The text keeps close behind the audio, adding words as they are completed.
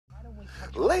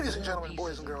Ladies and gentlemen,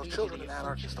 boys and girls, children and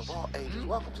anarchists of all ages,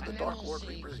 welcome to the Dark Lord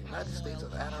Reapers United States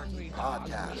of Anarchy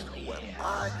podcast, where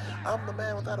I'm the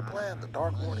man without a plan, the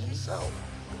Dark Lord himself,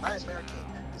 the Nightmare King,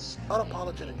 the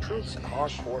unapologetic truths and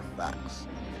hardcore facts.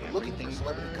 If you're looking for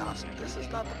celebrity gossip, this is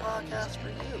not the podcast for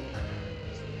you.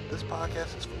 This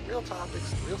podcast is for real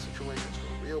topics, real situations,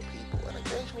 for real people, and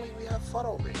occasionally we have fun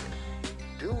over here.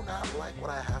 Do not like what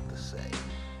I have to say?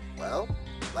 Well,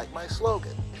 like my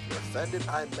slogan, if you're offended,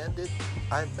 I meant it.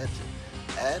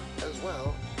 And as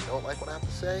well, don't like what I have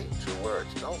to say? 2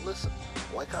 words, don't listen.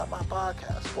 Boycott my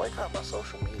podcast, boycott my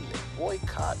social media,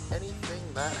 boycott anything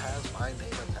that has my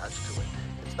name attached to it.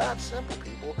 It's that simple,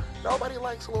 people. Nobody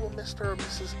likes a little Mr. or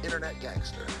Mrs. Internet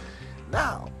Gangster.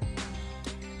 Now,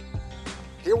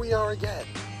 here we are again.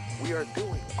 We are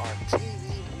doing our TV,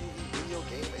 movie, video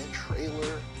game, and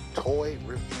trailer toy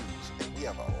reviews, and we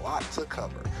have a lot to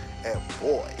cover. And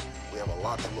boy, we have a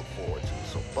lot to look forward to.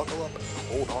 So buckle up and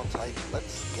hold on tight.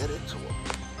 Let's get into it.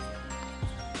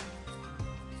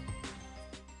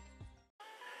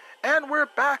 And we're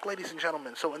back, ladies and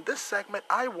gentlemen. So in this segment,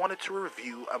 I wanted to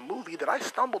review a movie that I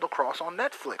stumbled across on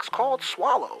Netflix called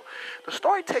Swallow. The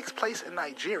story takes place in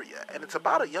Nigeria, and it's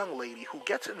about a young lady who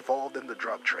gets involved in the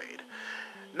drug trade.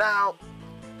 Now,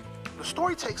 the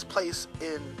story takes place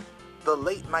in the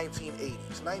late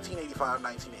 1980s, 1985,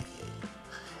 1988.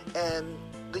 And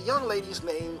the young lady's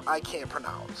name I can't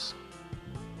pronounce.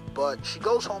 But she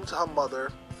goes home to her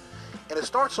mother, and it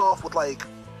starts off with like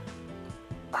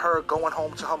her going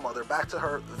home to her mother, back to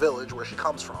her village where she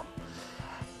comes from.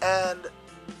 And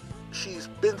she's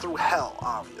been through hell,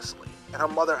 obviously. And her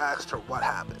mother asks her what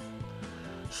happened.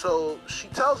 So she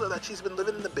tells her that she's been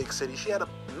living in the big city. She had a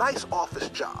nice office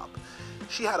job.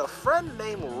 She had a friend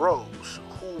named Rose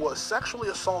who was sexually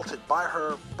assaulted by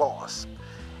her boss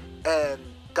and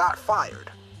got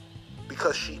fired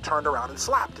because she turned around and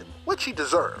slapped him, which he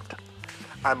deserved,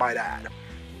 I might add.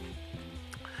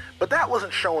 But that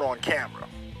wasn't shown on camera.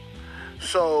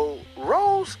 So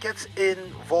Rose gets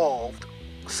involved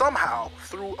somehow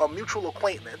through a mutual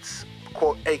acquaintance,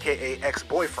 quote, aka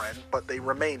ex-boyfriend, but they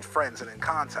remained friends and in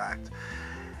contact.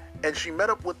 And she met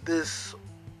up with this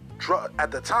drug.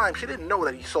 At the time, she didn't know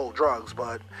that he sold drugs,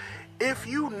 but if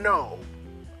you know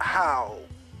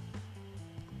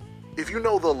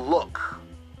the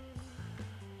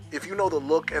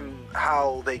look and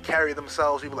how they carry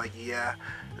themselves, you'd be like, yeah,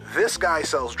 this guy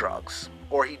sells drugs,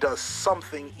 or he does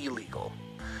something illegal.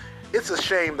 It's a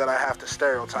shame that I have to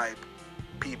stereotype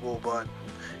people, but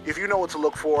if you know what to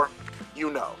look for,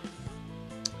 you know.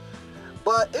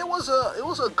 But it was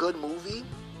a good movie.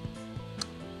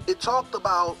 It talked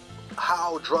about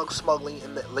how drug smuggling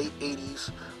in the late 80s,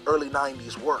 early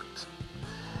 90s worked.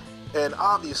 And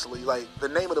obviously, like, the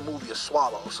name of the movie is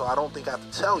Swallow, so I don't think I have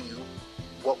to tell you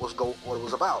what it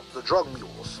was about, the drug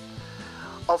mules.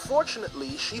 Unfortunately,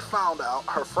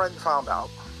 her friend found out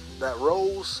that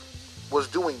Rose was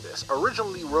doing this.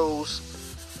 Originally, Rose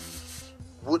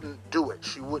wouldn't do it.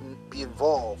 She wouldn't be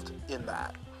involved in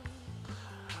that.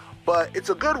 But it's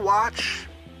a good watch.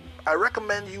 I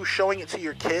recommend you showing it to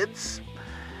your kids.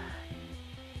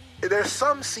 There's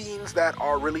some scenes that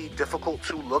are really difficult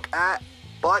to look at,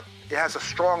 but it has a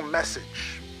strong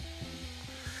message.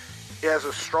 It has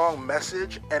a strong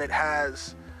message, and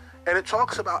it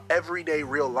talks about everyday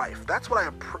real life. That's what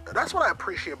I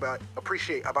appreciate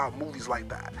about movies like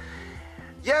that.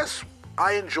 Yes,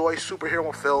 I enjoy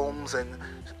superhero films and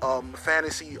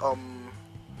fantasy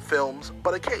films,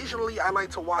 but occasionally I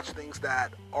like to watch things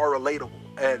that are relatable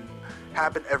and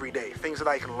happen every day, things that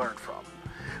I can learn from.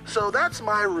 So that's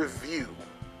my review.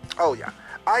 Oh yeah,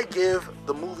 I give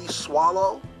the movie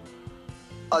Swallow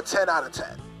a 10 out of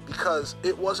 10 because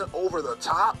it wasn't over the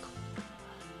top.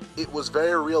 It was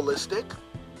very realistic,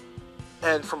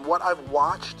 and from what I've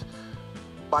watched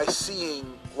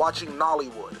watching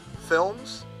Nollywood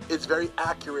films, it's very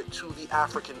accurate to the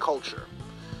African culture.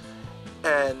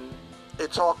 And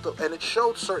it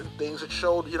showed certain things. It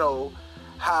showed,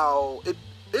 how it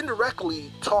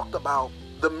indirectly talked about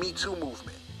the Me Too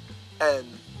movement. And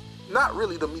not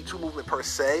really the Me Too movement per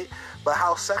se, but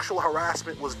how sexual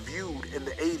harassment was viewed in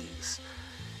the 80s.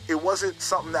 It was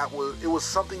something that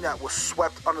was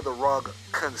swept under the rug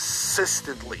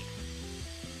consistently.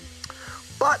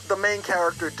 But the main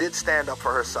character did stand up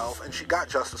for herself, and she got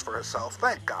justice for herself,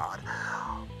 thank God.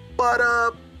 But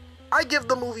I give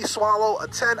the movie Swallow a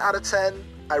 10 out of 10.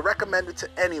 I recommend it to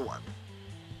anyone.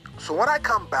 So when we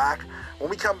come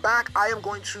back, I am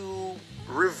going to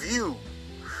review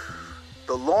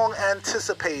the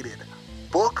long-anticipated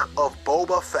Book of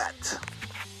Boba Fett.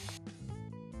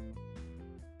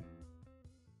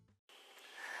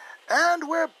 And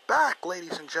we're back,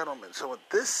 ladies and gentlemen. So in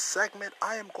this segment,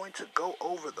 I am going to go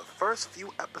over the first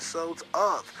few episodes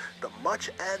of the much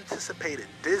anticipated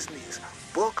Disney's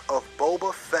Book of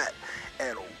Boba Fett.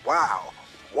 And wow,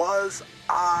 was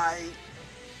I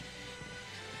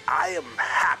am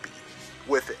happy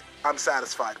with it. I'm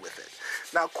satisfied with it.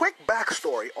 Now, quick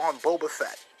backstory on Boba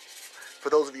Fett. For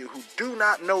those of you who do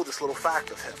not know this little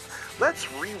fact of him, let's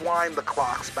rewind the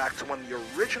clocks back to when the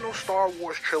original Star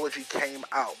Wars trilogy came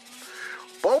out.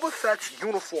 Boba Fett's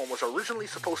uniform was originally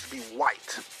supposed to be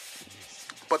white,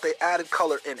 but they added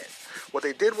color in it. What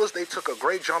they did was they took a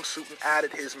gray jumpsuit and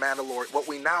added his what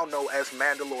we now know as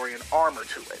Mandalorian armor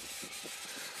to it.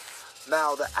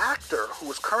 Now, the actor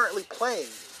who is currently playing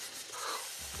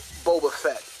Boba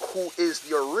Fett, who is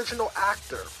the original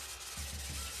actor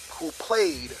who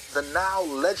played the now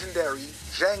legendary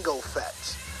Jango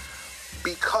Fett,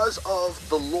 because of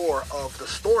the lore of the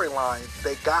storyline,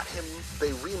 they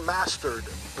remastered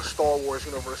the Star Wars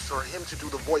universe for him to do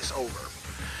the voiceover.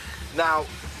 Now,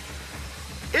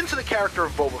 into the character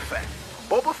of Boba Fett.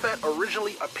 Boba Fett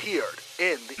originally appeared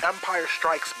in The Empire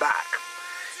Strikes Back.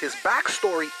 His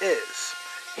backstory is,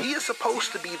 he is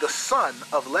supposed to be the son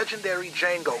of legendary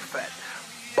Jango Fett.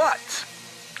 But,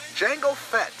 Jango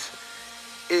Fett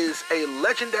is a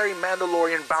legendary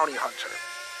Mandalorian bounty hunter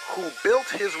who built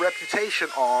his reputation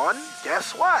on,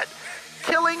 guess what?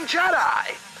 Killing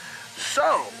Jedi.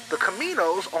 So, the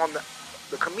Caminos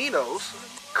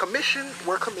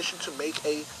were commissioned to make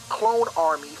a clone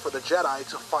army for the Jedi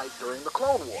to fight during the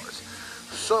Clone Wars.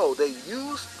 So, they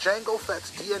used Jango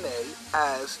Fett's DNA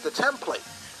as the template.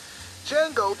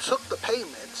 Jango took the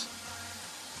payment,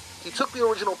 he took the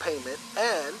original payment,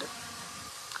 and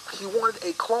he wanted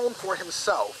a clone for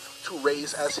himself to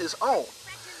raise as his own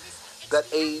that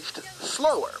aged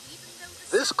slower.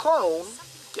 This clone,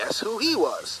 guess who he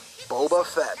was? Boba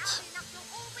Fett.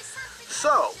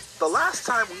 So, the last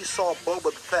time we saw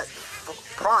Boba Fett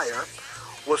prior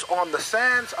was on the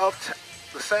sands,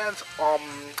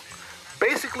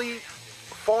 basically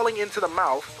falling into the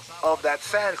mouth of that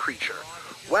sand creature.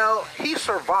 Well, he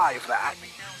survived that,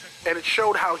 and it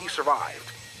showed how he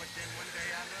survived.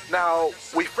 Now,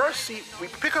 we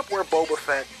pick up where Boba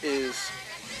Fett is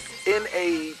in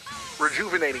a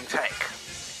rejuvenating tank.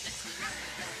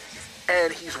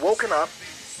 And he's woken up,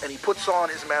 and he puts on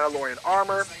his Mandalorian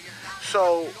armor.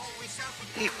 So,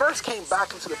 he first came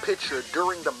back into the picture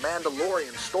during the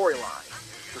Mandalorian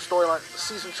storyline.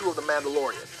 Season 2 of The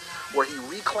Mandalorian, where he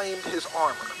reclaimed his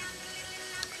armor.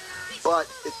 But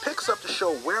it picks up to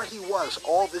show where he was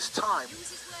all this time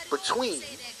between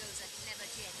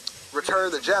Return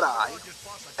of the Jedi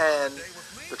and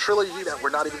the trilogy that we're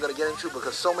not even going to get into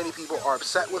because so many people are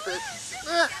upset with it.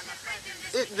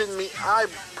 It didn't mean, I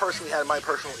personally had my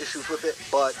personal issues with it,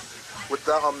 but with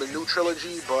the new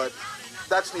trilogy, but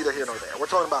that's neither here nor there. We're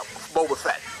talking about Boba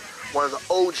Fett, one of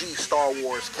the OG Star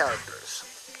Wars characters.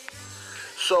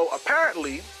 So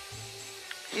apparently,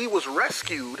 he was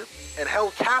rescued and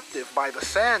held captive by the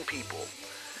Sand People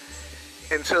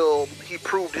until he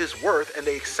proved his worth and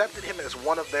they accepted him as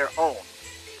one of their own.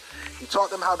 He taught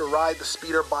them how to ride the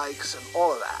speeder bikes and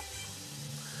all of that.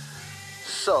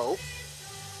 So,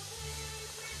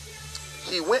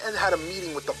 he went and had a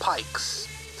meeting with the Pikes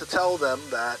to tell them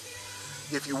that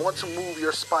if you want to move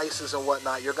your spices and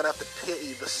whatnot, you're going to have to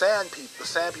pay the Sand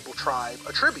People tribe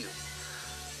a tribute.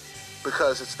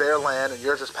 Because it's their land and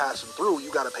you're just passing through,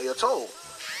 you got to pay a toll.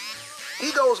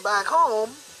 He goes back home,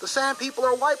 the Sand People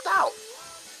are wiped out.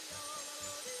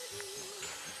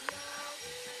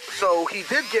 So he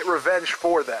did get revenge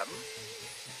for them.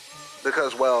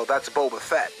 Because, well, that's Boba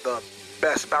Fett, the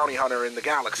best bounty hunter in the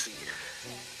galaxy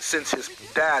since his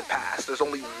dad passed. There's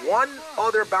only one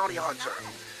other bounty hunter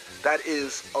that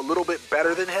is a little bit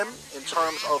better than him in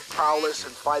terms of prowess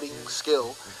and fighting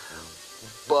skill.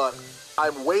 But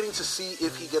I'm waiting to see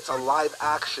if he gets a live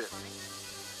action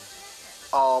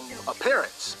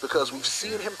appearance, because we've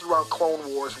seen him throughout Clone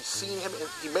Wars. We've seen him,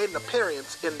 he made an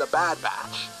appearance in the Bad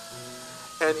Batch.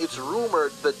 And it's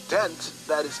rumored the dent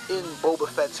that is in Boba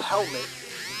Fett's helmet,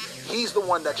 he's the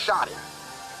one that shot it.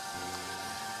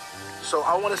 So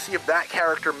I want to see if that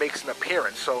character makes an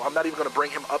appearance. So I'm not even going to bring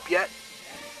him up yet.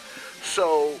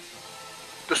 So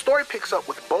the story picks up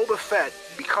with Boba Fett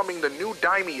becoming the new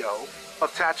daimyo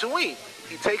of Tatooine.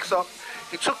 He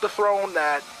took the throne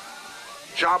that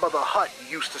Jabba the Hutt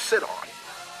used to sit on.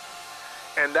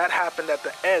 And that happened at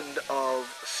the end of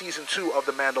Season 2 of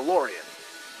The Mandalorian.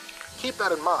 Keep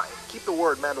that in mind. Keep the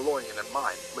word Mandalorian in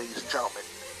mind, ladies and gentlemen.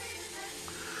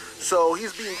 So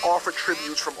he's being offered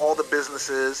tributes from all the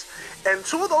businesses. And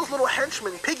two of those little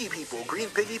henchmen, piggy people, green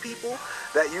piggy people,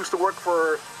 that used to work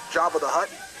for Jabba the Hutt,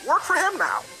 work for him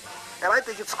now. And I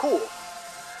think it's cool.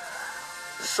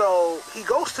 So he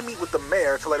goes to meet with the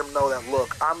mayor to let him know that,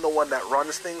 look, I'm the one that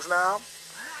runs things now.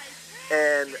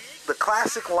 And the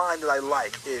classic line that I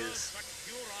like is,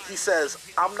 he says,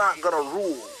 I'm not going to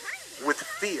rule with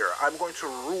fear. I'm going to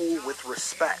rule with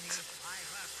respect.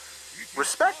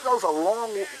 Respect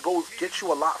gets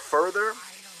you a lot further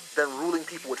than ruling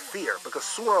people with fear, because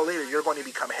sooner or later you're going to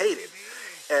become hated.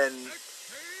 And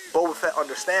Boba Fett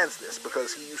understands this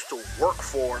because he used to work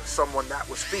for someone that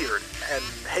was feared and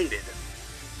hated,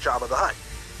 Jabba the Hutt.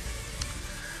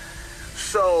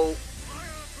 So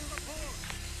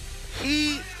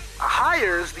he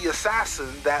hires the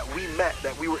assassin that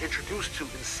we were introduced to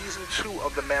in season 2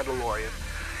 of The Mandalorian,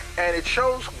 and it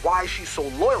shows why she's so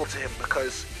loyal to him,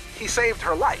 because he saved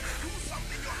her life.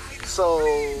 So,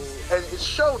 and it's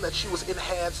shown that she was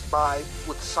enhanced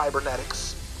with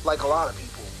cybernetics, like a lot of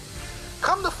people.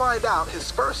 Come to find out,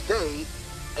 his first day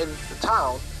in the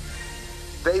town,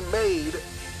 they made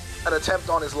an attempt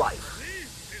on his life.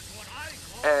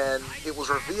 And it was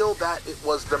revealed that it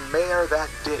was the mayor that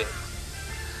did it.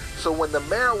 So when the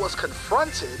mayor was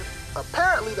confronted,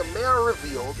 apparently the mayor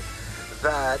revealed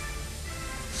that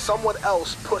someone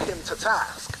else put him to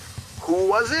task. Who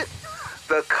was it?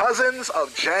 The cousins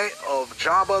of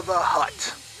Jabba the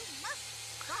Hutt,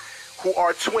 who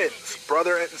are twins,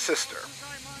 brother and sister.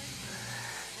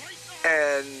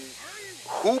 And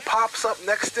who pops up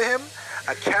next to him?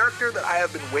 A character that I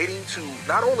have been waiting to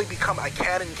not only become a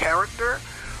canon character,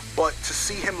 but to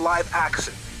see him live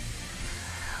action.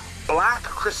 Black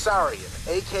Cressarian,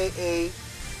 aka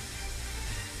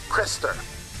Krister.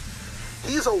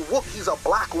 He's a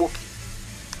black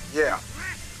Wookiee. Yeah,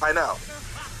 I know.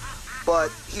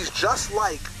 But he's just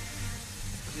like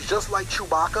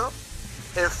Chewbacca.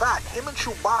 In fact, him and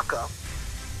Chewbacca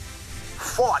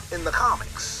fought in the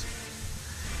comics.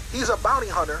 He's a bounty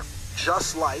hunter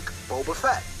just like Boba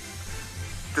Fett.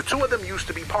 The two of them used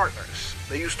to be partners.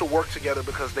 They used to work together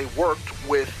because they worked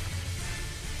for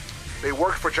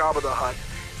Jabba the Hutt,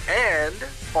 and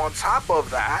on top of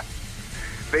that,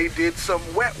 they did some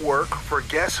wet work for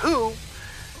guess who?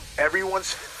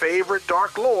 Everyone's favorite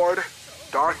Dark Lord,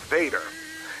 Darth Vader.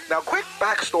 Now, quick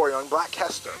backstory on Black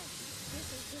Kester.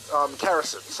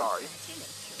 Karrison, sorry.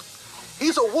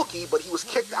 He's a Wookiee, but he was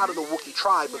kicked out of the Wookiee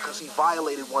tribe because he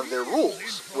violated one of their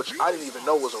rules, which I didn't even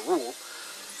know was a rule.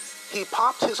 He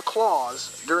popped his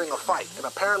claws during a fight, and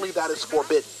apparently that is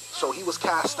forbidden. So he was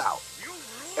cast out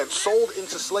and sold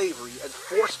into slavery and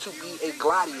forced to be a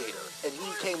gladiator. And he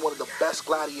became one of the best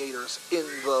gladiators in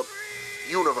the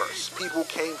universe. People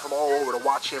came from all over to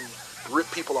watch him rip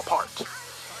people apart.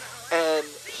 And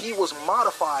he was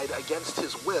modified against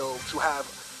his will to have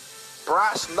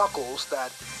brass knuckles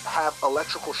that have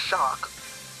electrical shock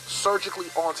surgically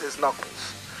onto his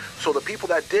knuckles. So the people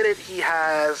that did it, he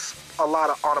has a lot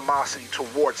of animosity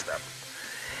towards them.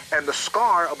 And the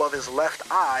scar above his left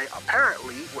eye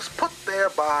apparently was put there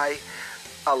by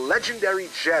a legendary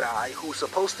Jedi who's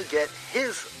supposed to get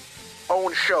his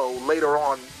own show later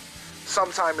on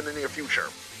sometime in the near future,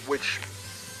 which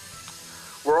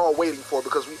we're all waiting for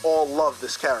because we all love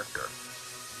this character.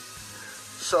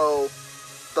 So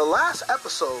the last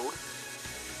episode,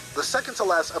 the second to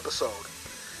last episode,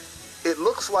 it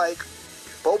looks like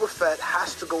Boba Fett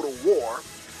has to go to war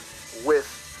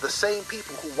with the same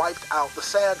people who wiped out the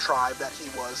Sand Tribe that he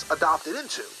was adopted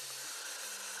into,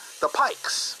 the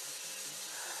Pikes.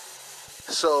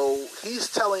 So he's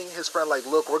telling his friend, like,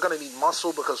 look, we're going to need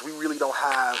muscle because we really don't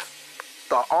have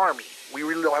the army. We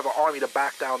really don't have an army to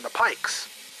back down the Pikes.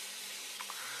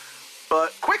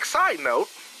 But quick side note,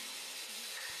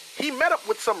 he met up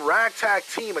with some ragtag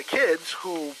team of kids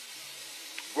who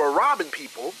were robbing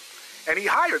people, and he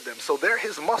hired them, so they're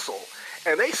his muscle.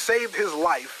 And they saved his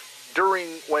life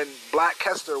during when Black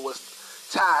Kester was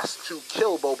tasked to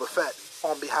kill Boba Fett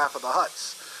on behalf of the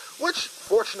Hutts. Which,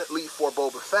 fortunately for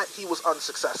Boba Fett, he was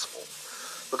unsuccessful,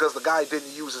 because the guy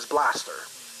didn't use his blaster,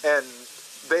 and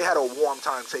they had a warm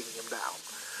time taking him down.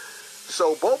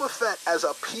 So Boba Fett, as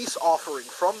a peace offering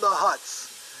from the Hutts,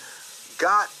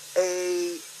 got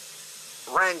a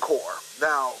Rancor.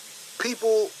 Now,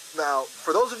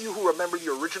 for those of you who remember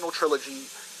the original trilogy,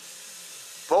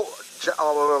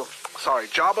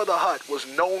 Jabba the Hutt was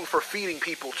known for feeding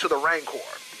people to the Rancor.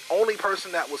 The only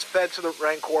person that was fed to the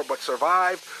Rancor but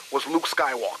survived was Luke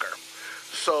Skywalker.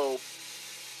 So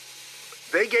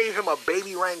they gave him a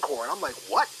baby Rancor, and I'm like,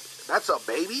 what? That's a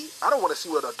baby? I don't want to see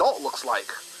what an adult looks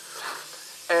like.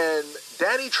 And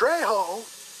Danny Trejo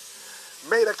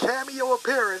made a cameo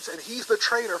appearance, and he's the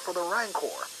trainer for the Rancor.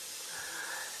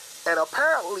 And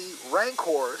apparently,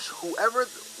 Rancors, whoever,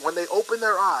 when they open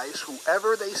their eyes,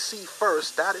 whoever they see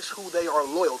first, that is who they are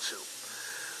loyal to.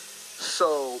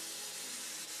 So,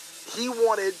 he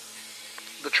wanted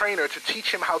the trainer to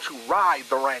teach him how to ride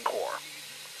the Rancor.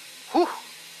 Whew.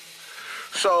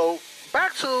 So,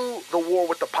 back to the war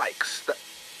with the Pikes, the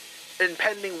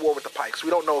impending war with the Pikes. We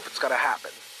don't know if it's going to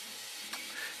happen.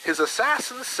 His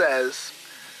assassin says,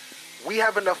 we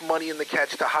have enough money in the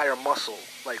catch to hire muscle.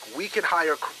 Like, we can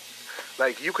hire,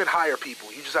 like, you can hire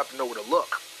people. You just have to know where to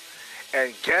look.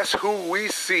 And guess who we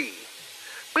see?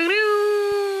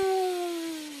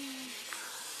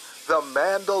 The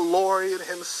Mandalorian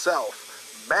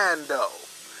himself, Mando.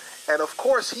 And of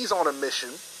course, he's on a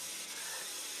mission,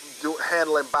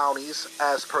 handling bounties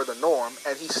as per the norm,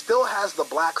 and he still has the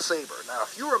black saber. Now,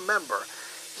 if you remember,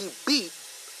 he beat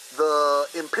the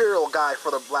Imperial guy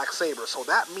for the black saber, so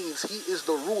that means he is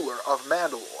the ruler of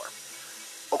Mandalore,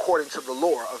 according to the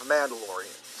lore of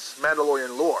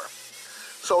Mandalorian lore.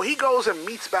 So he goes and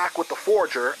meets back with the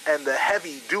Forger and the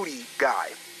heavy-duty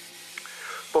guy.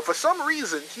 But for some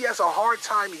reason, he has a hard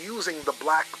time using the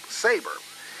black saber.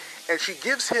 And she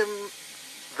gives him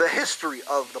the history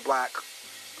of the black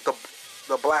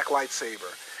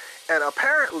lightsaber. And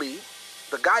apparently,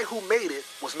 the guy who made it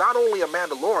was not only a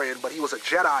Mandalorian, but he was a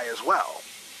Jedi as well.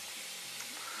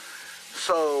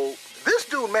 So, this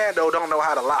dude Mando don't know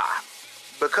how to lie.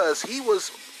 Because he was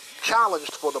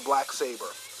challenged for the black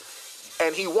saber.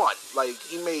 And he won. Like,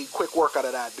 he made quick work out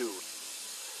of that dude.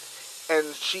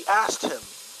 And she asked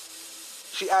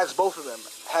both of them,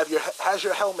 has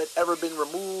your helmet ever been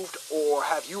removed, or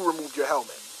have you removed your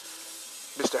helmet?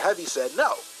 Mr. Heavy said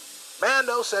no.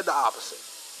 Mando said the opposite.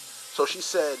 So she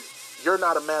said, you're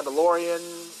not a Mandalorian.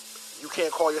 You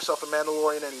can't call yourself a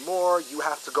Mandalorian anymore. You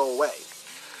have to go away.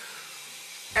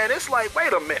 And it's like,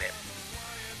 wait a minute.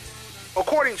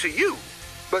 According to you,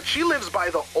 but she lives by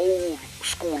the old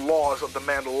school laws of the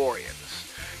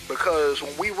Mandalorians. Because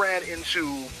when we ran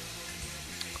into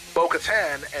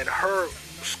Bo-Katan and her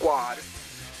squad,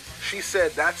 she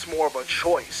said that's more of a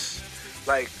choice.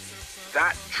 Like,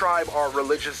 that tribe are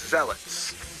religious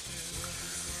zealots.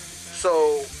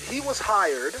 So he was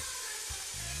hired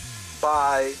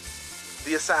by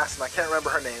the assassin, I can't remember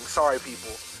her name, sorry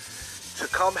people, to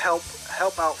come help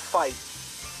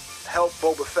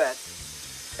Boba Fett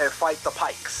and fight the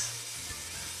Pikes.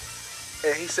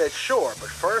 And he said, sure, but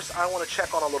first I want to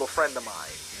check on a little friend of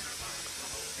mine.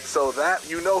 So that,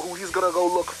 you know who he's going to go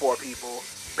look for, people.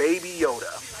 Baby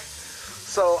Yoda.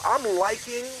 So I'm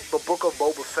liking the Book of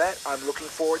Boba Fett. I'm looking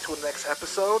forward to the next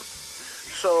episode.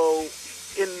 So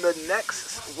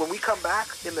when we come back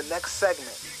in the next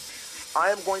segment, I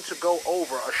am going to go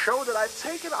over a show that I've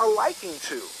taken a liking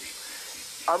to.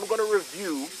 I'm going to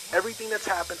review everything that's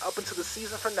happened up until the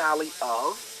season finale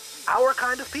of Our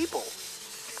Kind of People.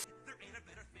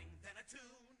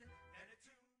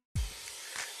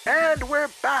 And we're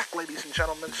back, ladies and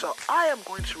gentlemen. So I am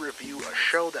going to review a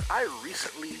show that I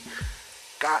recently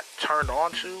got turned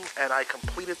on to, and I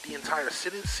completed the entire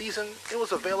season.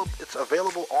 It's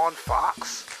available on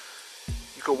Fox.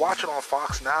 You can watch it on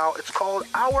Fox now. It's called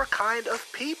Our Kind of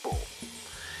People.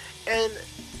 And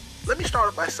let me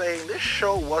start by saying this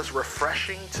show was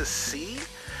refreshing to see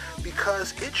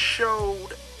because it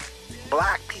showed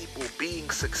black people being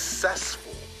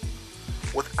successful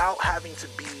without having to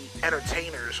be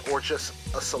entertainers or just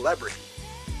a celebrity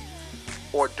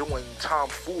or doing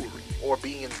tomfoolery or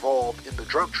being involved in the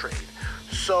drug trade.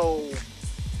 So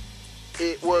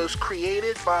it was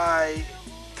created by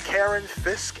Karen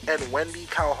Fisk and Wendy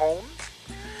Calhoun,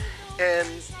 and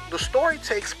the story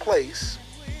takes place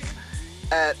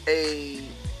at a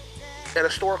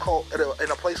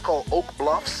place called Oak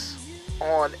Bluffs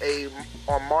on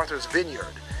Martha's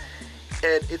Vineyard,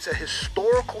 and it's a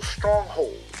historical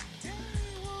stronghold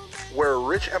where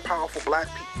rich and powerful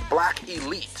black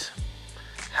elite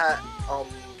had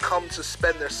come to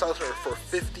spend their summer for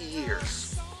 50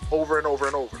 years, over and over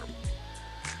and over.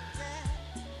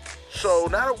 So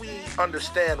now that we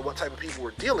understand what type of people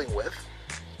we're dealing with,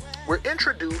 we're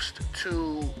introduced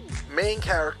to main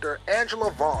character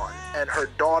Angela Vaughn and her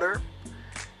daughter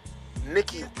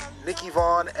Nikki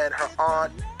Vaughn and her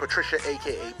aunt Patricia,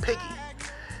 aka Piggy.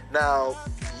 Now,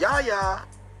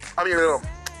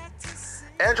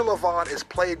 Angela Vaughn is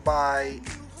played by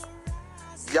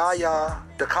Yaya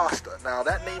DaCosta. Now,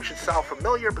 that name should sound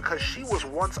familiar because she was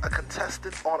once a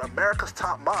contestant on America's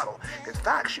Top Model. In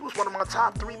fact, she was one of my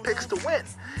top 3 picks to win.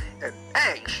 And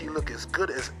dang, she looked as good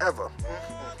as ever.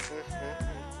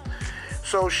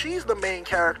 So she's the main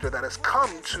character that has come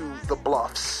to the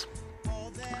Bluffs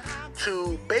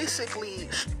to basically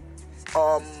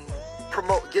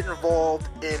get involved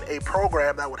in a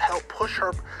program that would help push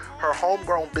her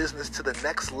homegrown business to the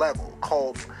next level,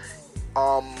 called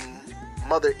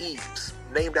Mother Eve's,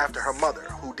 named after her mother,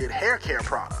 who did hair care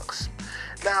products.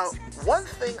 Now, one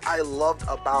thing I loved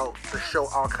about the show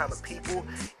Our Kind of People,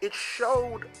 it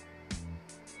showed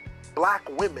black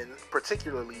women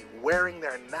particularly wearing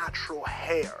their natural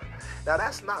hair. Now,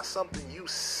 that's not something you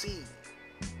see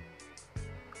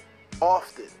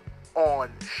often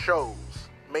on shows,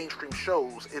 mainstream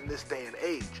shows in this day and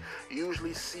age. You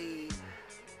usually see,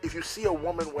 if you see a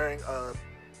woman wearing a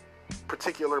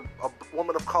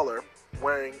woman of color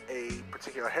wearing a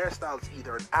particular hairstyle, it's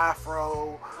either an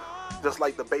afro, just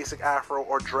like the basic afro,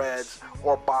 or dreads,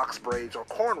 or box braids, or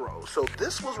cornrows. So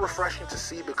this was refreshing to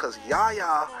see, because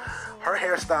Yaya, her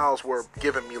hairstyles were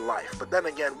giving me life. But then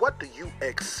again, what do you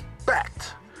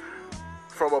expect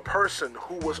from a person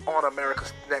who was on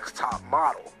America's Next Top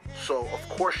Model? So of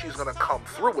course she's gonna come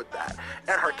through with that.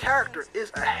 And her character is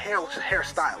a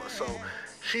hairstylist, so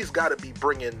she's got to be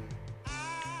bringing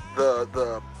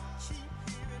the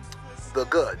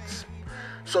goods.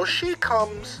 So she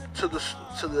comes to this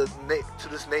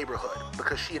neighborhood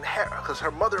because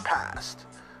her mother passed,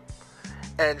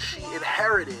 and she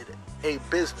inherited a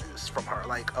business from her,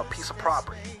 like a piece of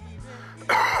property.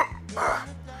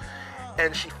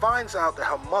 And she finds out that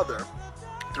her mother,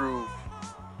 through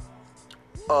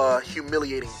a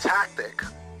humiliating tactic,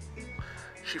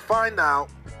 she finds out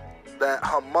that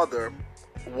her mother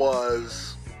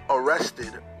was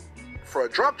arrested for a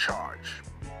drug charge,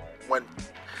 when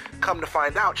come to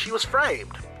find out she was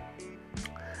framed.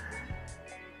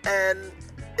 And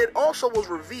it also was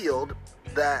revealed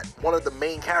that one of the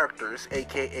main characters,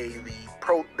 aka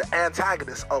the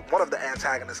antagonist of one of the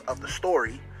antagonists of the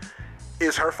story,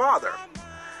 is her father.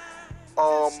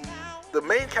 The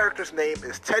main character's name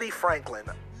is Teddy Franklin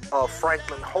of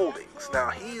Franklin Holdings. Now,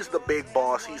 he's the big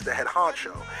boss, he's the head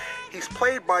honcho. He's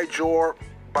played by Joe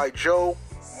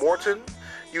Morton.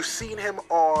 You've seen him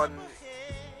on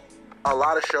a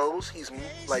lot of shows. He's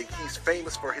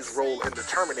famous for his role in The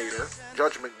Terminator,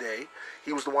 Judgment Day.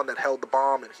 He was the one that held the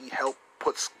bomb, and he helped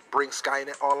bring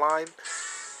Skynet online.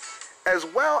 As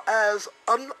well as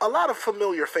a lot of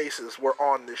familiar faces were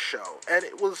on this show, and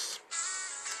it was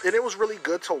really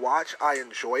good to watch. I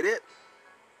enjoyed it.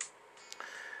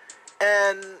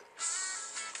 And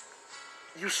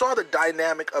you saw the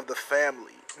dynamic of the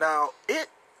family. Now, it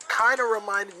kind of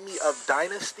reminded me of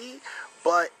Dynasty,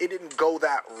 but it didn't go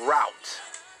that route.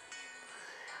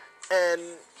 And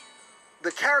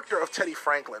the character of Teddy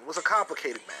Franklin was a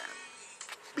complicated man,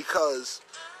 because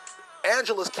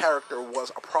Angela's character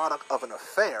was a product of an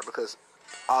affair, because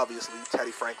obviously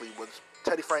Teddy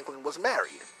Franklin was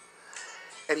married,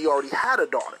 and he already had a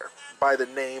daughter by the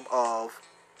name of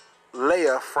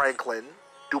Leah Franklin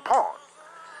DuPont.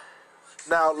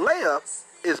 Now, Leah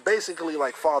is basically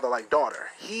like father, like daughter.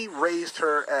 He raised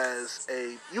her as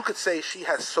you could say she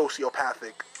has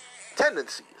sociopathic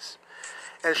tendencies.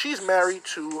 And she's married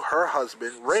to her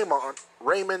husband,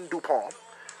 Raymond DuPont,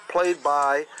 played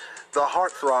by the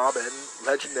heartthrob and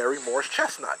legendary Morris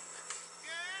Chestnut.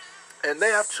 And they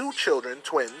have two children,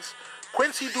 twins,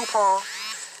 Quincy DuPont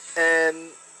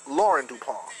and Lauren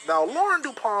DuPont. Now, Lauren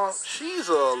DuPont, she's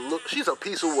a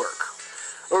piece of work.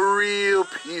 A real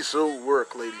piece of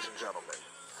work, ladies and gentlemen.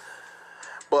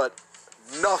 But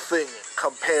nothing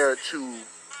compared to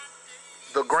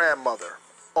the grandmother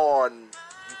on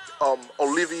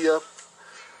Olivia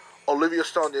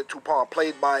Stone DuPont,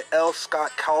 played by L.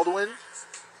 Scott Caldwin.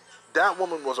 That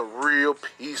woman was a real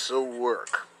piece of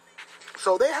work.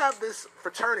 So they have this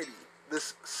fraternity,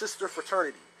 this sister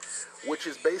fraternity, which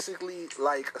is basically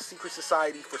like a secret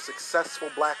society for successful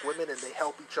black women, and they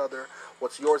help each other.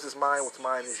 What's yours is mine, what's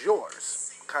mine is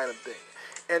yours, kind of thing.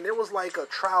 And there was like a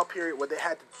trial period where they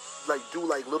had to do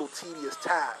little tedious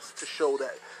tasks to show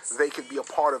that they could be a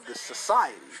part of this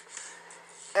society.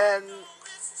 And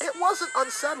it wasn't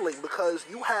unsettling, because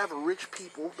you have rich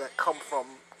people that come from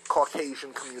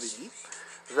Caucasian community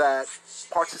that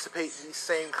participate in these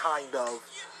same kind of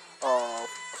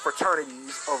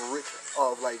fraternities of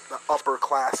the upper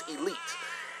class elite.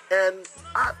 And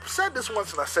I said this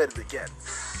once and I said it again.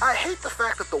 I hate the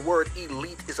fact that the word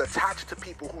elite is attached to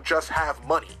people who just have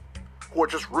money, who are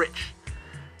just rich.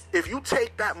 If you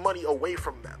take that money away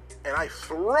from them and I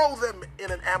throw them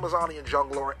in an Amazonian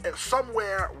jungle or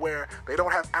somewhere where they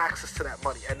don't have access to that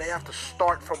money and they have to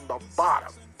start from the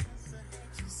bottom,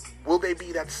 will they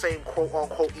be that same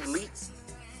quote-unquote elite?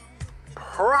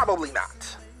 Probably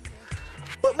not.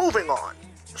 But moving on.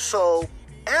 So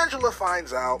Angela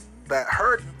finds out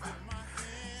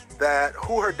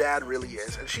who her dad really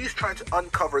is, and she's trying to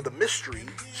uncover the mystery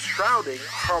shrouding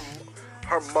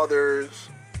her mother's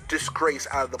disgrace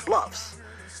out of the bluffs.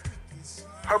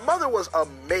 Her mother was a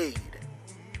maid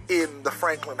in the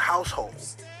Franklin household.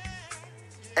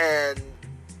 And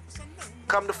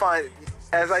come to find,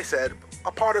 as I said,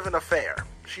 a part of an affair.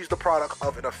 She's the product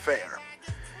of an affair.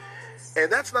 And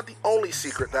that's not the only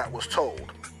secret that was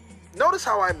told. Notice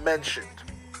how I mentioned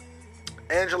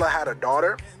Angela had a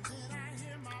daughter.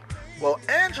 Well,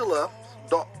 Angela's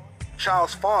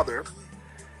child's father,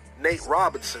 Nate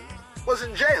Robinson, was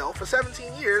in jail for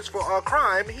 17 years for a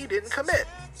crime he didn't commit.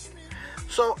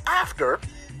 So after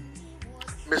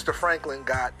Mr. Franklin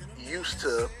got used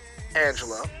to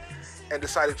Angela and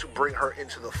decided to bring her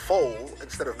into the fold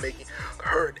instead of making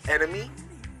her an enemy,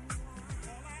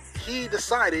 he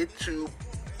decided to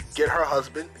get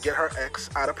her ex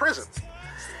out of prison.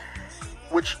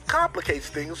 Which complicates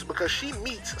things because she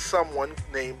meets someone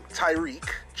named Tyreek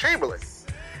Chamberlain.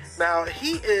 Now,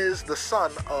 he is the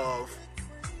son of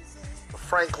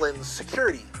Franklin's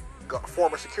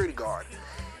former security guard.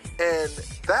 And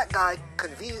that guy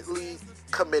conveniently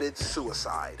committed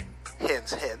suicide. Hint,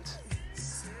 hint.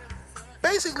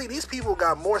 Basically, these people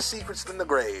got more secrets than the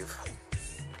grave.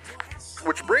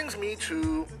 Which brings me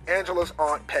to Angela's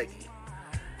Aunt Peggy.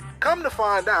 Come to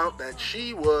find out that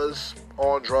she was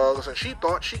on drugs and she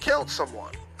thought she killed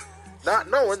someone, not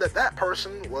knowing that that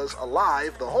person was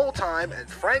alive the whole time, and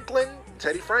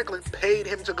Teddy Franklin paid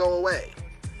him to go away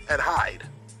and hide.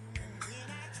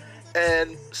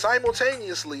 And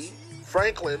simultaneously,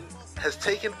 Franklin has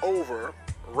taken over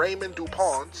Raymond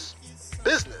DuPont's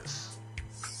business,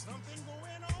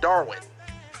 Darwin.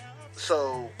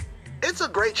 So it's a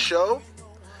great show.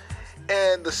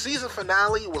 And the season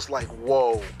finale was like,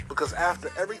 whoa, because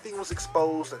after everything was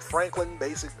exposed and Franklin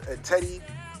and Teddy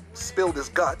spilled his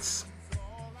guts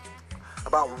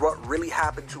about what really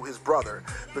happened to his brother,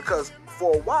 because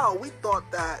for a while we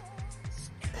thought that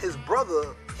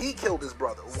he killed his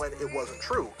brother when it wasn't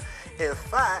true. In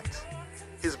fact,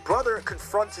 his brother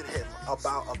confronted him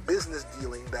about a business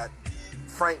dealing that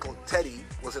Teddy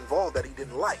was involved that he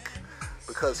didn't like,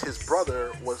 because his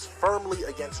brother was firmly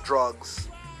against drugs,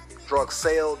 drug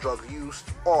sale, drug use,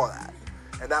 all that.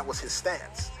 And that was his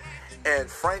stance. And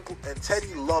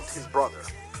Teddy loved his brother.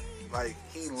 Like,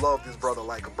 he loved his brother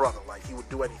like a brother. Like, he would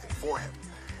do anything for him.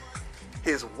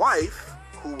 His wife,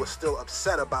 who was still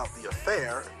upset about the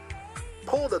affair,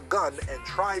 pulled a gun and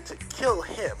tried to kill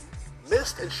him,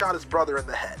 missed and shot his brother in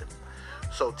the head.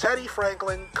 So Teddy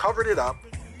Franklin covered it up.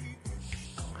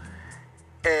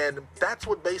 And that's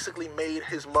what basically made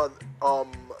his mother,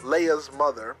 Leia's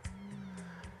mother,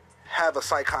 have a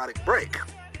psychotic break,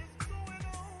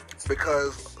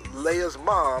 because Leia's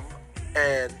mom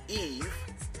and Eve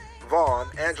Vaughn,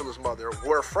 Angela's mother,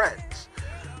 were friends.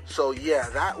 So yeah,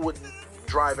 that wouldn't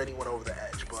drive anyone over the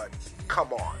edge, but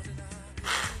come on.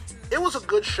 It was a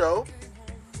good show.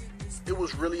 It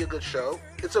was really a good show.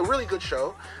 It's a really good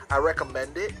show. I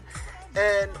recommend it.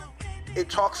 And it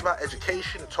talks about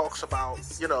education. It talks about,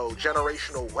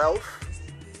 generational wealth.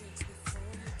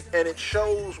 And it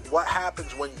shows what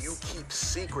happens when you keep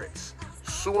secrets.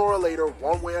 Sooner or later,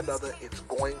 one way or another, it's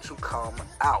going to come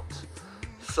out.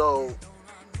 So,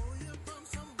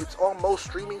 it's on most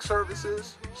streaming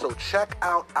services. So check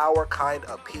out Our Kind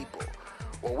of People.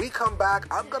 When we come back,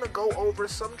 I'm going to go over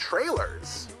some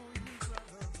trailers.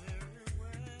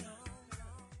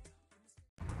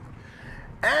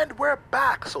 And we're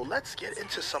back. So let's get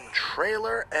into some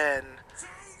trailer and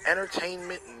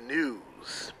entertainment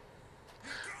news.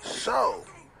 So,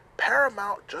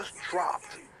 Paramount just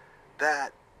dropped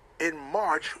that in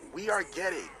March we are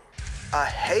getting a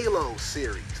Halo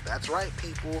series. That's right,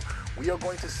 people. We are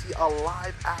going to see a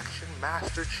live-action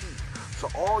Master Chief. So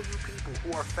all you people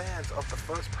who are fans of the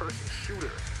first-person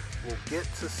shooter will get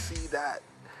to see that.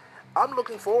 I'm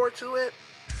looking forward to it.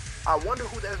 I wonder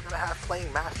who they're going to have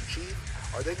playing Master Chief.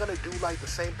 Are they going to do like the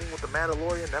same thing with the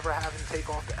Mandalorian, never have him take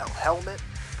off the helmet?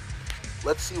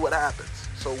 Let's see what happens.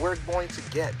 So we're going to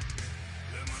get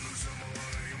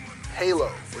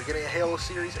Halo. We're getting a Halo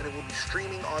series, and it will be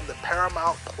streaming on the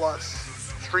Paramount Plus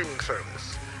streaming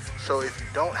service. So if you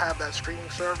don't have that streaming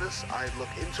service, I'd look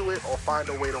into it or find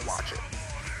a way to watch it.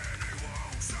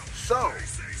 So,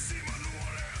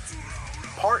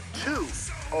 part 2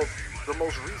 of the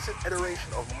most recent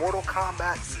iteration of Mortal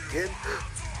Kombat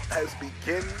is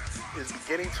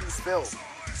beginning to film,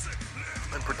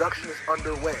 and production is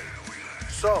underway.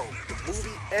 So, the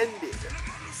movie ended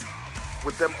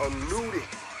with them alluding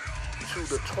to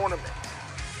the tournament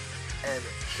and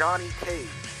Johnny Cage.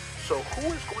 So, who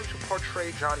is going to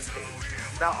portray Johnny Cage?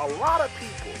 Now, a lot of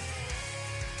people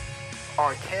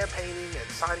are campaigning and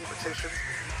signing petitions,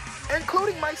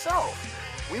 including myself.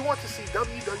 We want to see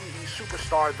WWE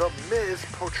superstar The Miz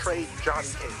portray Johnny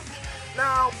Cage.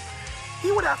 Now,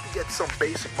 he would have to get some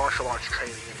basic martial arts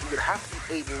training, and he would have to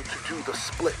be able to do the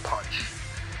split punch.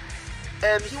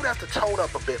 And he would have to tone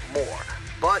up a bit more.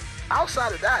 But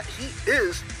outside of that, he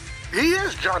is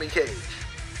Johnny Cage.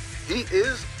 He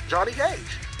is Johnny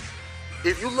Cage.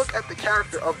 If you look at the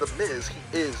character of The Miz, he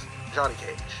is Johnny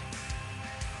Cage.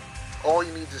 All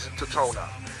he needs is to tone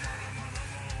up.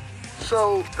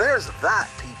 So there's that,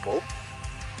 people.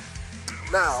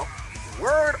 Now,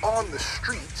 word on the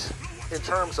street in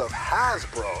terms of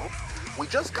Hasbro, we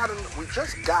just got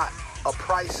a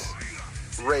price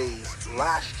raise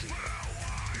last year.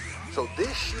 So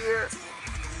this year,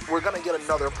 we're gonna get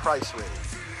another price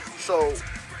raise. So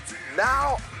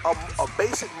now a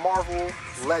basic Marvel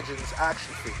Legends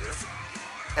action figure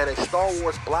and a Star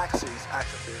Wars Black Series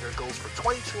action figure goes for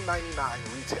 $22.99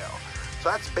 retail. So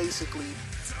that's basically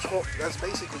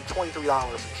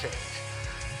 $23 and change.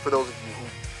 For those of you who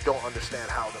don't understand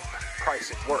how the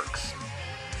pricing works.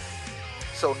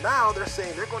 So now they're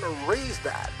saying they're going to raise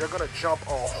that. They're going to jump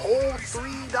a whole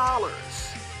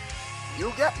 $3.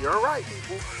 You're right,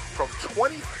 people. From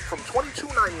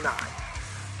 $22.99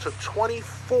 to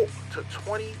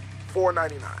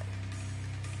 $24.99.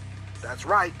 That's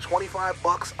right,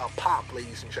 $25 a pop,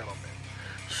 ladies and gentlemen.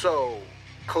 So,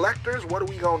 collectors, what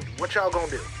y'all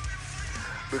gonna do?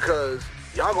 Because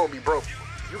y'all gonna be broke.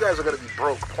 You guys are gonna be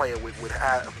broke playing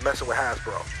messing with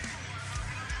Hasbro.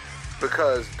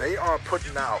 Because they're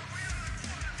putting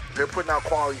out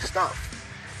quality stuff.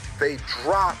 They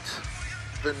dropped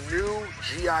the new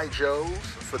G.I. Joes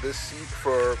for this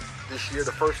year,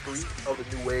 the first 3 of the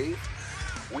new wave.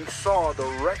 We saw the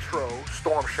retro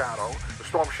Storm Shadow, the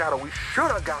Storm Shadow we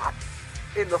should have got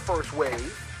in the first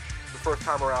wave, the first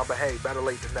time around, but hey, better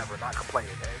late than never, not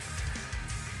complaining, hey.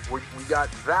 We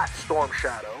got that Storm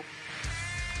Shadow.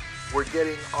 We're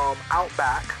getting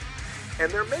Outback, and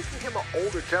they're making him an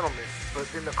older gentleman, but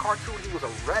in the cartoon he was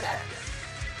a redhead.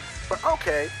 But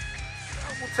okay,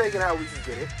 we'll take it how we can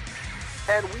get it.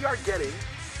 And we are getting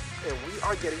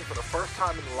for the first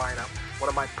time in the lineup, one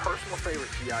of my personal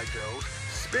favorite G.I. Joes,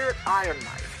 Spirit Iron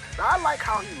Knife. Now, I like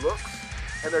how he looks,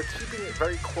 and they're keeping it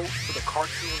very close to the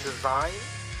cartoon design.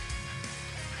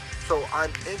 So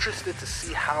I'm interested to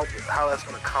see how that's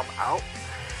going to come out.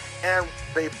 And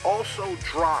they've also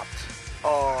dropped,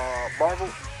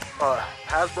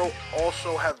 Hasbro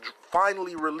also have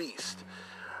finally released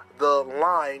the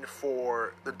line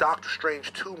for the Doctor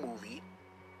Strange 2 movie.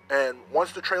 And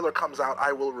once the trailer comes out,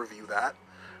 I will review that.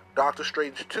 Doctor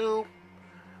Strange 2,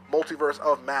 Multiverse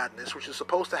of Madness, which is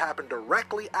supposed to happen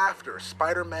directly after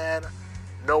Spider-Man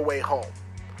No Way Home.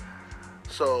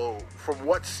 So from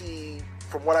what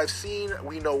I've seen,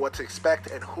 we know what to expect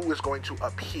and who is going to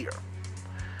appear.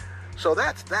 So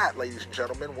that's that, ladies and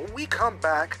gentlemen. When we come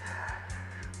back,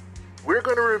 we're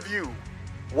going to review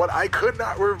what I could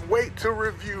not wait to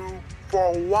review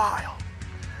for a while.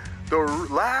 The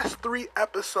last 3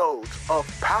 episodes of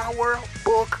Power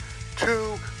Book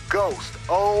 2 Ghost.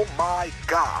 Oh my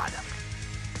God.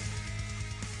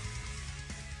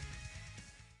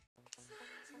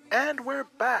 And we're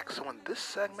back. So in this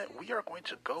segment, we are going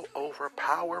to go over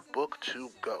Power Book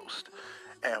 2 Ghost.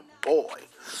 And boy,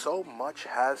 so much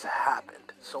has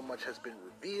happened. So much has been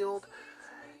revealed.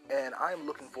 And I'm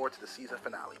looking forward to the season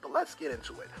finale. But let's get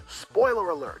into it. Spoiler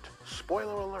alert.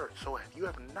 Spoiler alert. So if you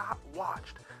have not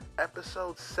watched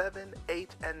episodes 7,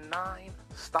 8, and 9,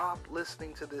 stop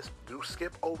listening to this. Do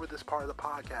skip over this part of the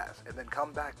podcast and then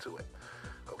come back to it.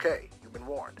 Okay, you've been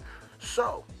warned.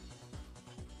 So,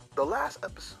 the last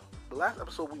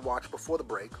episode we watched before the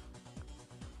break,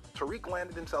 Tariq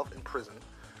landed himself in prison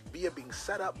via being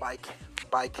set up by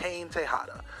Kane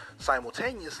Tejada.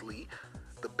 Simultaneously,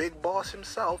 the big boss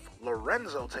himself,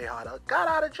 Lorenzo Tejada, got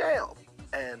out of jail.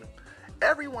 And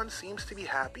everyone seems to be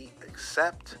happy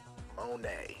except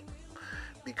Monet.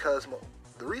 Because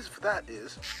the reason for that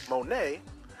is Monet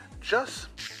just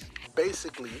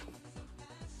basically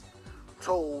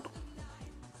told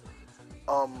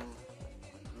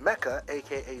Mecca,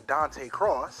 aka Dante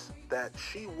Cross, that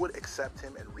she would accept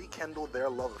him and rekindle their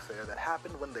love affair that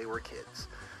happened when they were kids.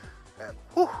 And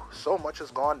whew, so much has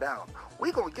gone down.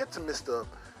 We're gonna get to Mr.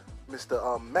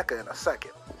 Mecca in a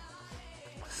second.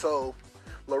 So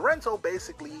Lorenzo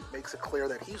basically makes it clear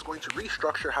that he's going to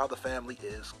restructure how the family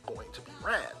is going to be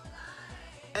ran.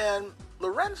 And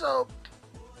Lorenzo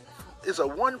is a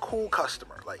one cool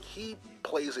customer. Like, he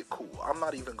plays it cool. I'm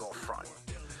not even going front.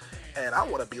 And I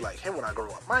want to be like him when I grow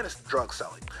up, minus the drug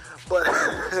selling. But,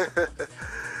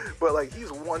 but like,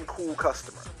 he's one cool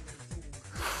customer.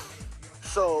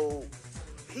 So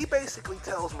he basically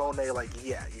tells Monet, like,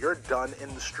 yeah, you're done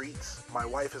in the streets. My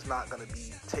wife is not going to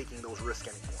be taking those risks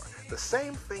anymore. The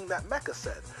same thing that Mecca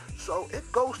said. So it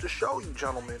goes to show you,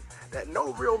 gentlemen, that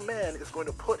no real man is going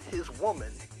to put his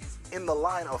woman in the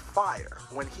line of fire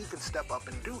when he can step up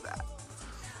and do that.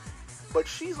 But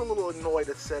she's a little annoyed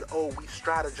and said, oh, we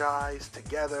strategized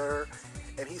together.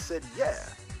 And he said, yeah,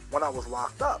 when I was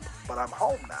locked up, but I'm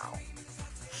home now.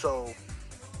 So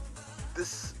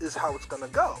this is how it's going to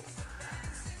go.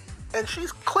 And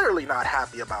she's clearly not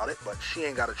happy about it, but she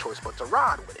ain't got a choice but to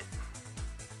ride with it.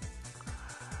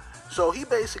 So he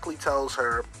basically tells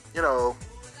her, you know,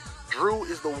 Drew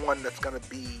is the one that's going to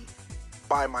be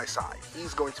by my side.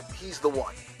 He's the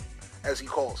one, as he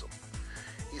calls him.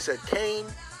 He said, Kane,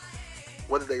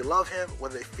 whether they love him,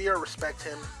 whether they fear or respect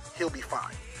him, he'll be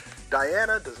fine.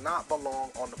 Diana does not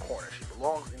belong on the corner. She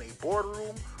belongs in a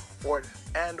boardroom or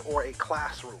a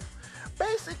classroom.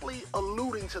 Basically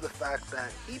alluding to the fact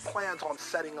that he plans on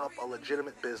setting up a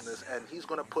legitimate business and he's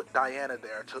going to put Diana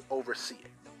there to oversee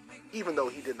it, even though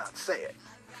he did not say it.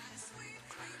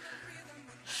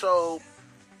 So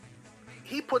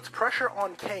he puts pressure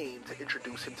on Kane to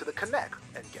introduce him to the Connect.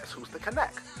 And guess who's the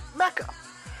Connect? Mecca,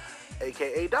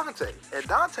 aka Dante. And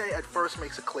Dante at first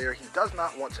makes it clear he does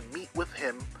not want to meet with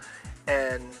him,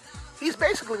 and he's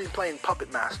basically been playing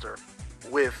puppet master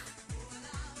with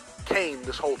Kane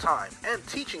this whole time and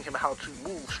teaching him how to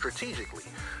move strategically,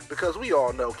 because we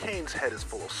all know Kane's head is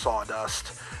full of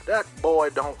sawdust. That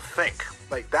boy don't think.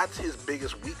 Like, that's his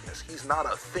biggest weakness. He's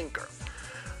not a thinker.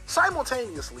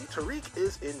 Simultaneously, Tariq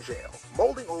is in jail,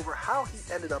 molding over how he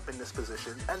ended up in this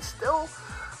position and still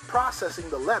processing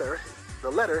the letter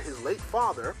his late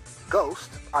father,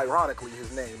 Ghost, ironically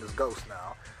his name is Ghost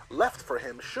now, left for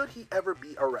him should he ever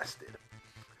be arrested.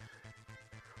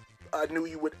 I knew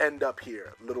you would end up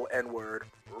here, little N-word,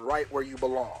 right where you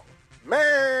belong.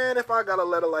 Man, if I got a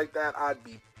letter like that, I'd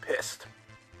be pissed.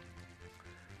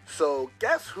 So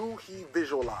guess who he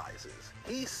visualizes?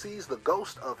 He sees the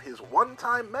ghost of his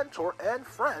one-time mentor and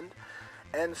friend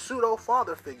and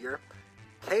pseudo-father figure,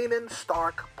 Kanan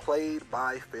Stark, played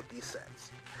by 50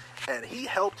 Cent. And he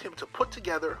helped him to put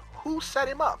together who set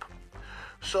him up.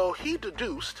 So he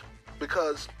deduced,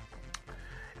 because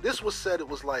this was said, it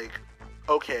was like,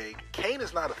 okay, Kane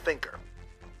is not a thinker.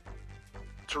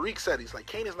 Tariq said, he's like,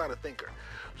 Kane is not a thinker.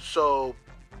 So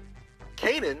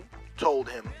Kanan told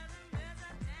him,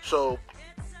 so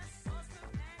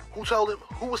who's telling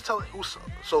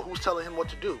him what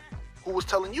to do? Who was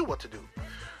telling you what to do?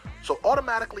 So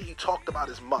automatically he talked about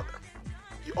his mother.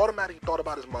 He automatically thought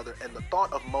about his mother and the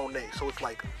thought of Monet. So it's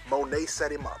like Monet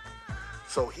set him up.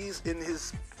 So he's in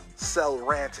his cell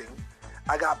ranting,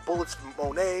 I got bullets for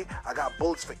Monet, I got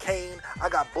bullets for Kane, I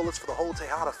got bullets for the whole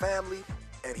Tejada family,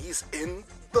 and he's in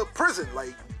the prison.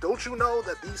 Like, don't you know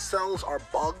that these cells are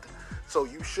bugged? So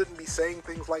you shouldn't be saying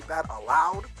things like that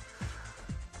aloud.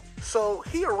 So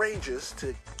he arranges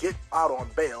to get out on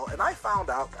bail, and I found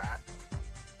out that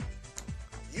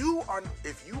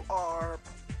if you are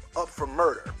up for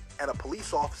murder and a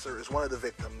police officer is one of the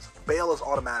victims, bail is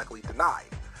automatically denied.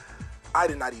 I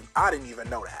didn't even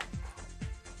know that.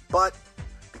 But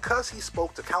because he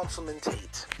spoke to Councilman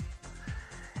Tate,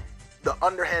 the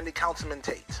underhanded Councilman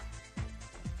Tate,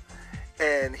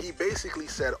 and he basically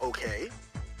said, okay,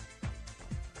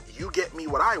 you get me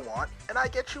what I want, and I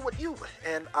get you what you,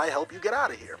 and I help you get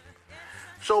out of here.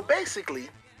 So basically,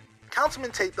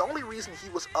 Councilman Tate, the only reason he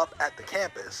was up at the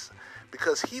campus,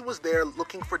 because he was there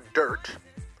looking for dirt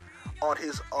on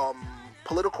his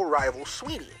political rival,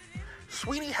 Sweeney.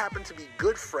 Sweeney happened to be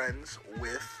good friends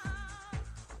with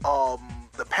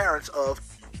the parents of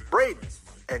Braden.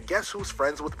 And guess who's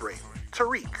friends with Braden?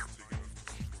 Tariq.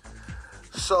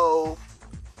 So,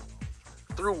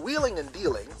 through wheeling and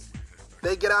dealing,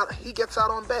 he gets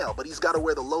out on bail, but he's got to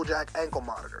wear the LoJack ankle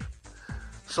monitor.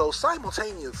 So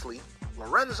simultaneously,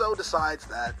 Lorenzo decides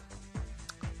that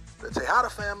the Tejada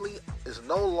family is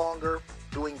no longer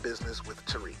doing business with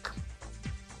Tariq.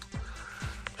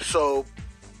 So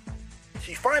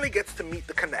he finally gets to meet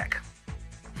the Connect.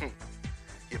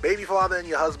 Your baby father and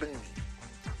your husband meet.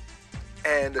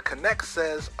 And the Connect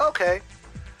says, okay,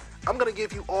 I'm going to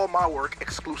give you all my work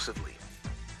exclusively.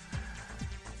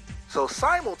 So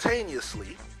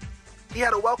simultaneously, he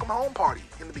had a welcome home party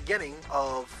in the beginning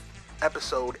of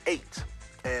episode 8.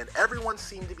 And everyone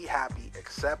seemed to be happy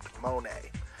except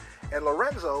Monet. And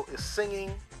Lorenzo is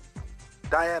singing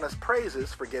Diana's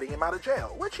praises for getting him out of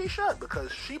jail, which he should,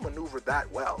 because she maneuvered that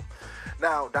well.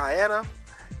 Now, Diana,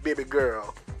 baby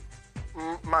girl,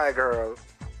 my girl,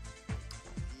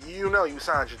 you know you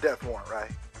signed your death warrant,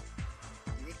 right?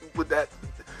 With that,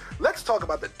 let's talk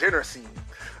about the dinner scene.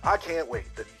 I can't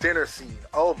wait. The dinner scene.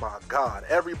 Oh my God.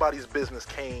 Everybody's business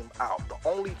came out. The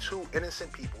only two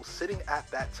innocent people sitting at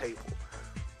that table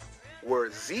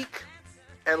were Zeke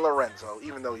and Lorenzo,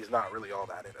 even though he's not really all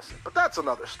that innocent. But that's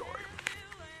another story.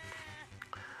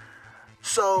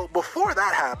 So before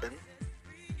that happened,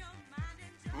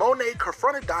 Monet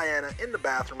confronted Diana in the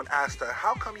bathroom and asked her,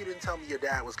 how come you didn't tell me your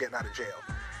dad was getting out of jail?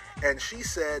 And she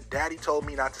said, Daddy told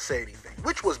me not to say anything,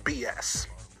 which was BS.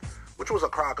 Which was a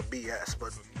crock of BS,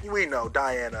 but we know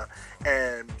Diana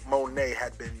and Monet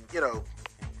had been,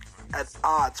 at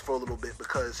odds for a little bit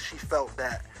because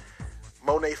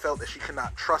Monet felt that she could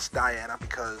not trust Diana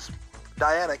because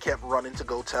Diana kept running to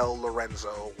go tell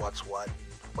Lorenzo what's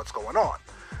going on.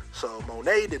 So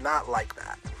Monet did not like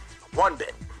that one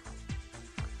bit.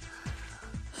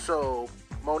 So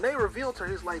Monet revealed to her,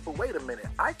 he's like, but wait a minute,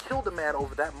 I killed a man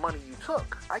over that money you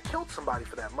took. I killed somebody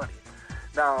for that money.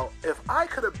 Now, if I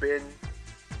could have been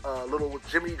a little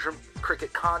Jimmy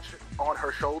Cricket conch on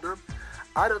her shoulder,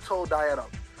 I'd have told Diana,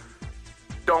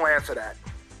 don't answer that.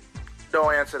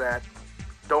 Don't answer that.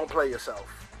 Don't play yourself.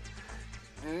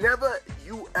 Never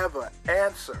you ever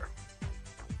answer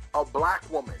a black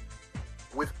woman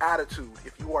with attitude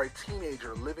if you are a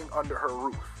teenager living under her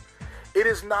roof. It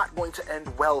is not going to end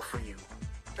well for you.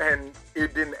 And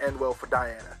it didn't end well for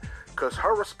Diana because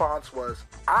her response was,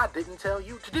 I didn't tell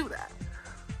you to do that.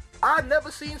 I'd never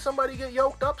seen somebody get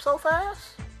yoked up so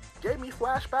fast. Gave me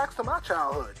flashbacks to my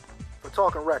childhood for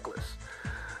talking reckless.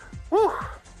 Whew.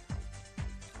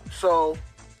 So,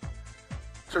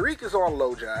 Tariq is on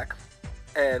LoJack,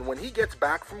 and when he gets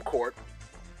back from court,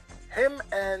 him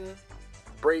and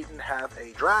Brayden have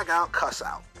a drag-out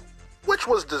cuss-out, which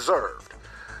was deserved.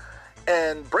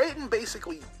 And Brayden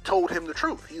basically told him the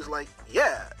truth. He's like,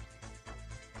 yeah,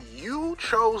 you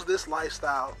chose this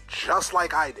lifestyle just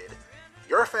like I did.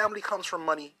 Your family comes from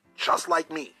money just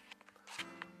like me.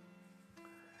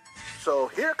 So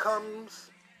here comes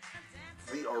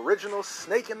the original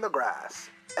snake in the grass,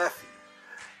 Effie.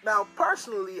 Now,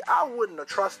 personally, I wouldn't have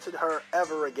trusted her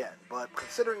ever again, but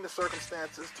considering the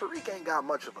circumstances, Tariq ain't got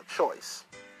much of a choice.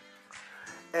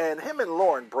 And him and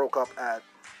Lauren broke up at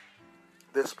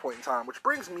this point in time, which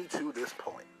brings me to this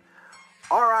point.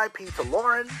 R.I.P. to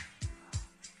Lauren,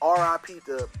 R.I.P.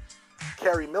 to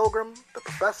Carrie Milgram, the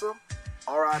professor,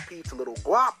 R.I.P. to Little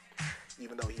Guap,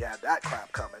 even though he had that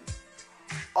crap coming.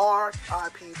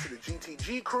 R.I.P. to the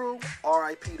GTG crew,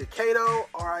 R.I.P. to Kato,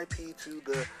 R.I.P. to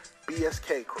the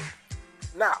BSK crew.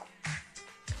 Now,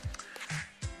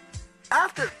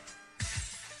 after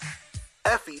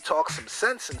Effie talks some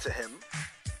sense into him,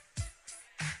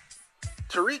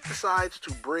 Tariq decides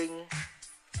to bring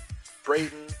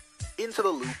Brayden into the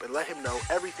loop and let him know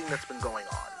everything that's been going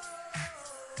on.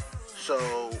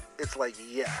 So it's like,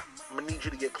 yeah, I'm gonna need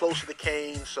you to get closer to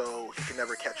Kane so he can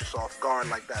never catch us off guard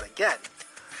like that again.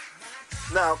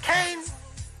 Now, Kane,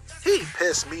 he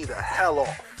pissed me the hell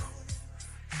off.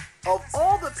 Of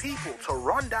all the people to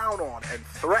run down on and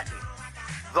threaten,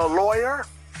 the lawyer,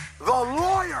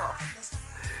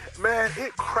 man,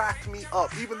 it cracked me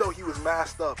up. Even though he was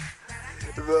masked up,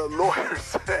 the lawyer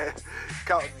said,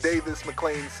 Count Davis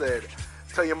McLean said,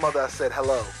 tell your mother I said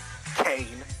hello, Kane,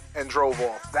 and drove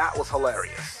off. That was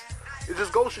hilarious. It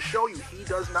just goes to show you he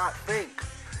does not think.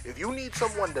 If you need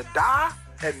someone to die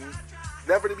and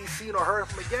never to be seen or heard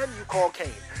from again, you call Kane.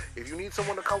 If you need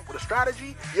someone to come up with a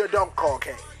strategy, you don't call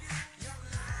Kane.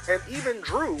 And even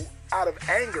Drew, out of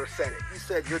anger, said it. He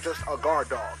said, you're just a guard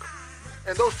dog.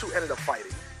 And those two ended up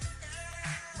fighting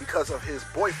because of his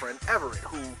boyfriend, Everett,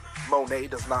 who Monet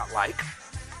does not like.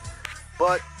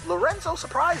 But Lorenzo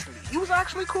surprised me. He was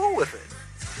actually cool with it.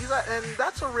 And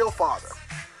that's a real father.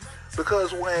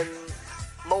 Because when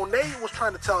Monet was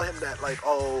trying to tell him that, like,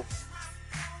 oh,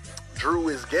 Drew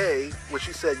is gay, which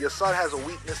he said, your son has a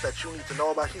weakness that you need to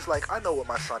know about. He's like, I know what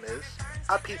my son is.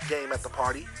 I peeped game at the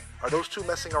party. Are those two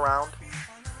messing around?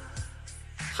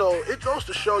 So it goes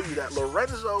to show you that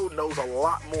Lorenzo knows a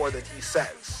lot more than he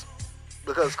says.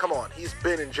 Because, come on, he's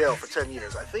been in jail for 10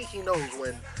 years. I think he knows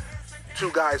when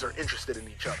two guys are interested in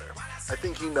each other. I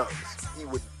think he knows. He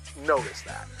would notice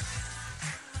that.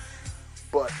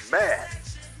 But, man,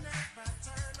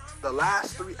 the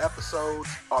last 3 episodes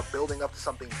are building up to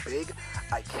something big.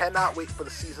 I cannot wait for the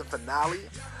season finale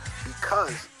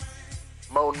because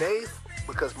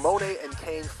Monet and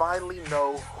Kane finally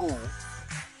know who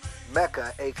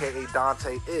Mecca, aka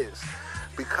Dante, is.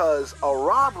 Because a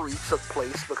robbery took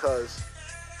place because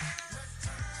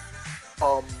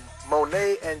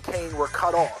Monet and Kane were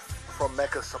cut off from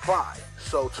Mecca's supply.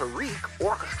 So Tariq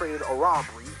orchestrated a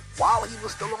robbery while he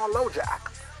was still on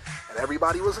LoJack. And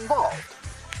everybody was involved.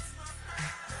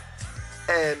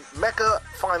 And Mecca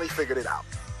finally figured it out.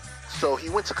 So he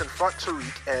went to confront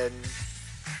Tariq, and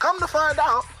come to find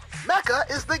out, Mecca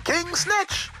is the king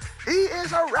snitch. He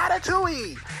is a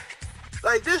ratatouille.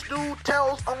 Like, this dude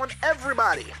tells on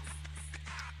everybody.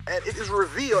 And it is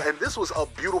revealed, and this was a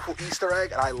beautiful Easter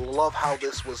egg, and I love how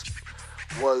this was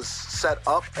set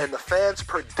up, and the fans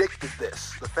predicted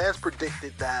this. The fans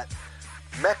predicted that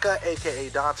Mecca, aka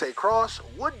Dante Cross,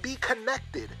 would be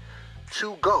connected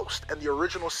to Ghost and the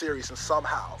original series, and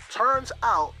somehow turns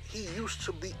out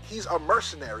he's a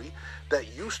mercenary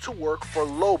that used to work for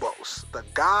Lobos, the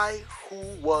guy who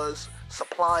was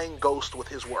supplying Ghost with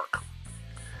his work.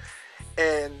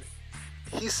 And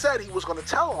he said he was going to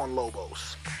tell on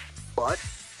Lobos, but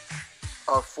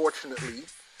unfortunately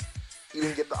he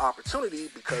didn't get the opportunity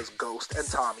because Ghost and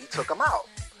Tommy took him out.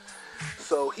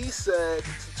 So he said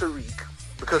to Tariq,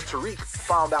 because Tariq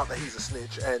found out that he's a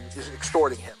snitch and is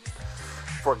extorting him.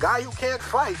 For a guy who can't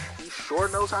fight, he sure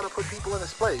knows how to put people in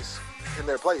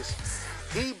their place.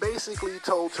 He basically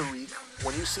told Tariq,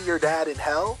 when you see your dad in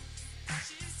hell,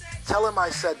 tell him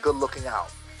I said good looking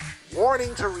out. Warning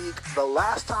Tariq, the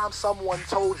last time someone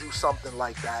told you something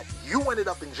like that, you ended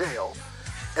up in jail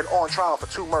and on trial for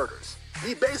 2 murders.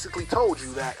 He basically told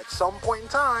you that at some point in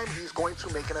time, he's going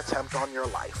to make an attempt on your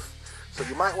life. So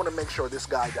you might want to make sure this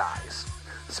guy dies.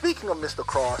 Speaking of Mr.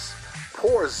 Cross,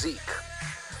 poor Zeke.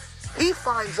 He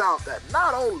finds out that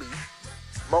not only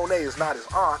Monet is not his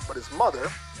aunt, but his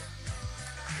mother.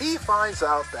 He finds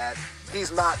out that he's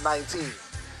not 19.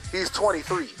 He's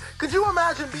 23. Could you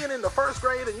imagine being in the 1st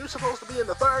grade and you're supposed to be in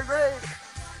the 3rd grade?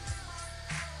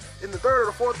 In the 3rd or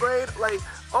the 4th grade? Like,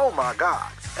 oh my God.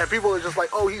 And people are just like,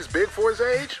 oh, he's big for his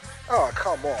age? Oh,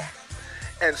 come on.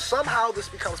 And somehow this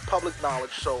becomes public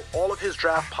knowledge, so all of his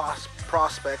draft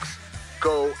prospects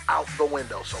go out the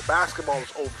window. So basketball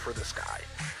is over for this guy.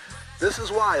 This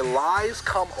is why lies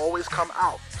always come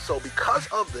out. So because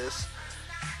of this,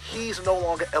 he's no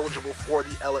longer eligible for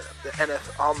the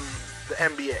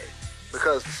NBA,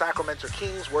 because the Sacramento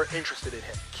Kings were interested in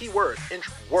him. Keyword,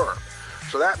 were.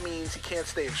 So that means he can't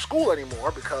stay in school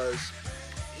anymore because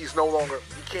he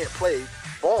can't play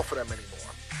ball for them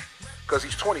anymore because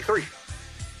he's 23,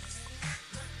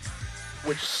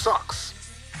 which sucks.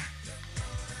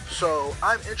 So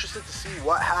I'm interested to see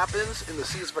what happens in the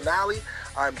season finale.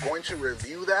 I'm going to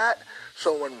review that.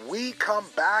 So when we come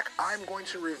back, I'm going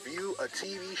to review a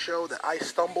TV show that I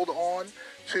stumbled on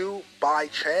to by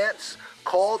chance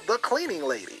called The Cleaning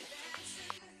Lady.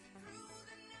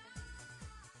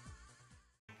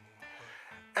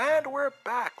 And we're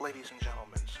back, ladies and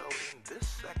gentlemen. So in this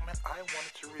segment, I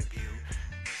wanted to review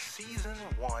Season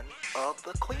 1 of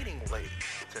The Cleaning Lady.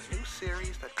 It's a new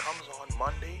series that comes on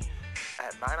Monday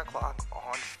at 9 o'clock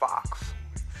on Fox.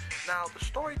 Now, the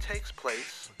story takes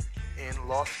place in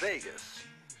Las Vegas.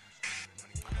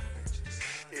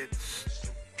 It's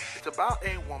about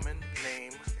a woman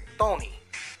named Tony.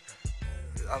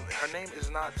 Her name is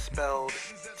not spelled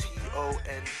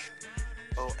Tonyy.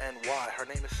 Her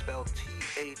name is spelled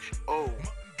Thony.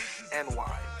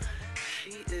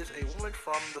 She is a woman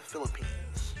from the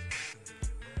Philippines,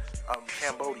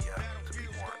 Cambodia to be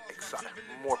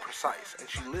more precise, and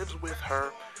she lives with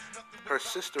her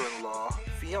sister-in-law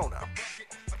Fiona.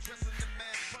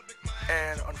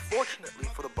 And unfortunately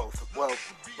for the both,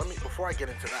 before I get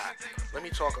into that, let me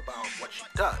talk about what she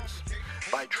does.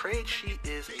 By trade, she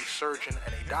is a surgeon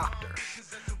and a doctor,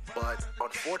 but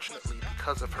unfortunately,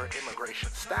 because of her immigration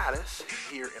status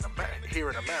here in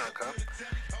America,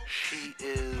 she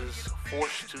is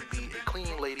forced to be a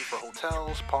cleaning lady for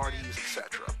hotels, parties,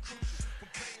 etc.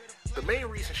 The main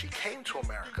reason she came to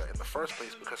America in the first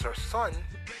place because her son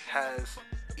has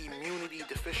immunity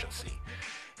deficiency.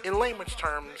 In layman's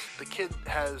terms, the kid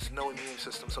has no immune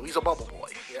system, so he's a bubble boy.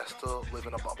 He has to live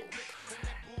in a bubble.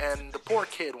 And the poor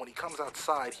kid, when he comes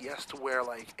outside, he has to wear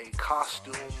like a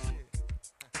costume,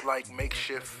 like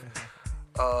makeshift,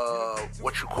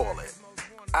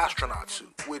 astronaut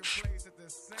suit, which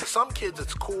to some kids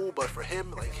it's cool, but for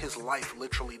him, like, his life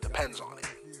literally depends on it.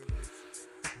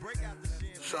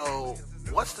 So,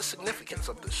 what's the significance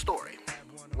of this story?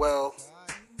 Well,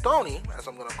 Tony, as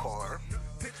I'm going to call her,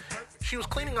 she was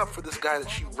cleaning up for this guy that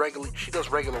she does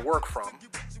regular work for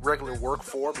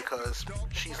because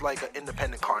she's like an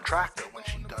independent contractor when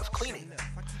she does cleaning.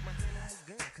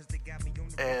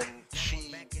 And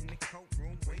she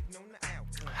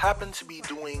happened to be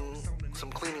doing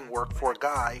some cleaning work for a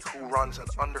guy who runs an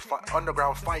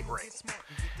underground fight ring.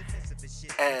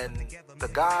 And the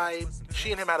guy,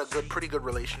 she and him had a pretty good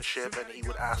relationship, and he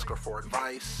would ask her for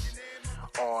advice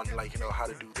on, like, how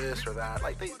to do this or that.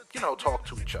 Like, they, talk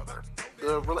to each other.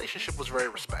 The relationship was very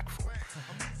respectful.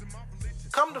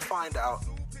 Come to find out,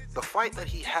 the fight that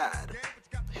he had,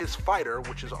 his fighter,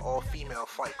 which is an all-female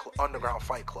underground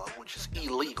fight club, which is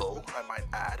illegal, I might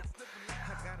add,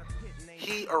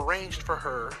 he arranged for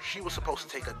her. She was supposed to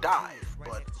take a dive,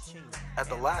 but at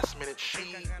the last minute,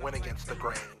 she went against the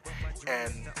grain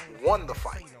and won the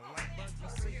fight.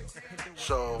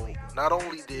 So not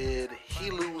only did he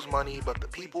lose money, but the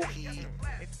people he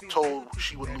told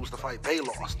she would lose the fight, they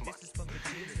lost money.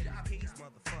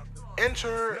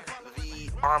 Enter the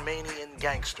Armenian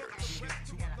gangsters,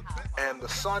 and the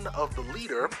son of the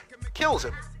leader kills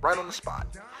him right on the spot.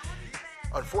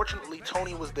 Unfortunately,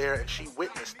 Tony was there and she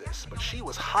witnessed this, but she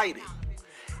was hiding.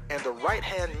 And the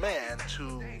right-hand man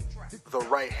to the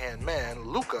right-hand man,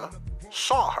 Luca,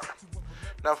 saw her.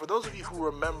 Now, for those of you who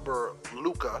remember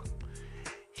Luca,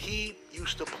 he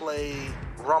used to play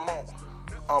Ramos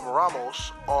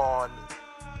on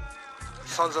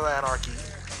Sons of Anarchy,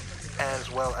 as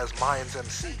well as Mayans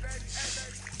MC,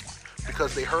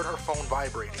 because they heard her phone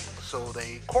vibrating, so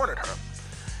they cornered her.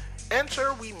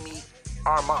 Enter, we meet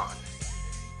Armand.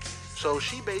 So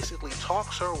she basically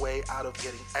talks her way out of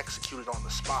getting executed on the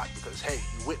spot because, hey,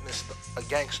 you witnessed a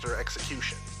gangster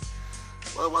execution.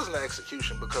 Well, it wasn't an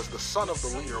execution because the son of the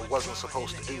leader wasn't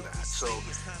supposed to do that. So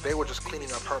they were just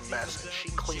cleaning up her mess, and she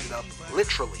cleaned it up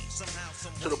literally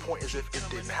to the point as if it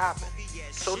didn't happen.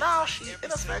 So now she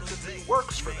ineffectively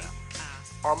works for them.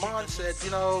 Armand said,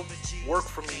 work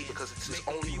for me because it's his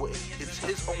only way. It's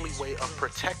his only way of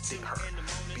protecting her.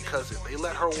 Because if they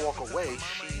let her walk away,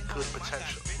 she could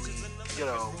potentially,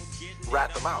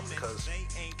 rat them out because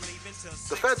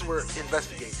the feds were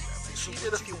investigating them. She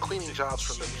did a few cleaning jobs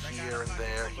for them here and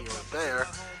there,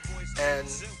 and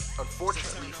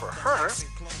unfortunately for her,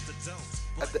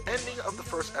 at the ending of the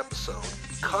first episode,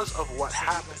 because of what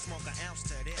happened,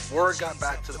 word got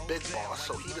back to the big boss,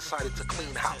 so he decided to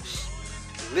clean house,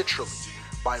 literally,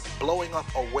 by blowing up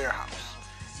a warehouse.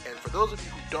 And for those of you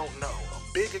who don't know, a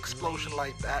big explosion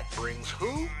like that brings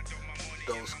who?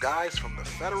 Those guys from the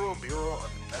Federal Bureau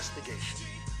of Investigation,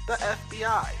 the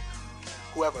FBI,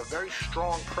 who have a very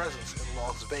strong presence in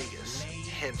Las Vegas,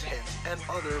 hint, hint, and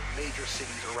other major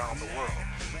cities around the world.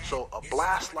 So a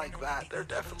blast like that, they're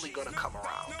definitely going to come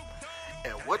around.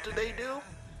 And what do?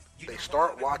 They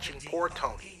start watching poor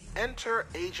Tony. Enter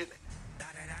Agent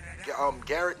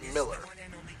Garrett Miller.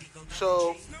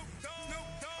 So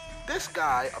this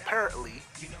guy, apparently,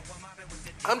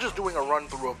 I'm just doing a run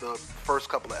through of the first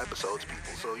couple of episodes,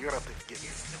 people, so you're going to have to forgive me.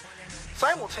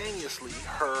 Simultaneously,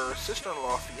 her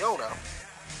sister-in-law, Fiona,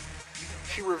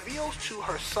 she reveals to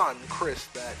her son, Chris,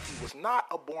 that he was not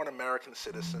a born American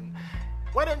citizen,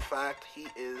 when in fact he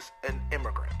is an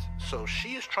immigrant. So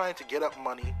she is trying to get up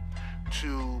money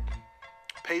to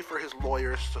pay for his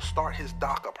lawyers to start his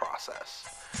DACA process.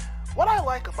 What I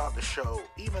like about the show,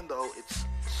 even though it's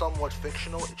somewhat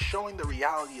fictional, it's showing the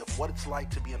reality of what it's like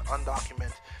to be an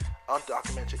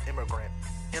undocumented immigrant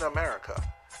in America.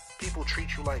 People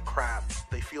treat you like crap.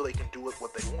 They feel they can do it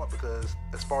what they want because,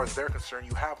 as far as they're concerned,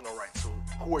 you have no right. So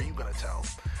who are you going to tell?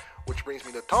 Which brings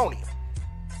me to Tony.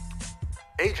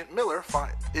 Agent Miller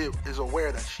is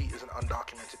aware that she is an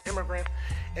undocumented immigrant,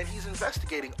 and he's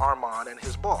investigating Armand and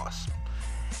his boss.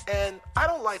 And I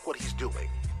don't like what he's doing.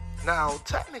 Now,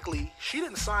 technically, she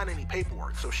didn't sign any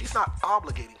paperwork, so she's not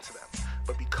obligating to them.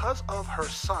 But because of her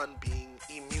son being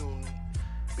immune,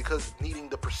 because needing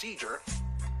the procedure,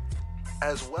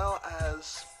 as well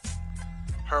as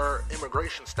her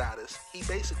immigration status, he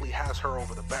basically has her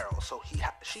over the barrel. So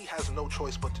she has no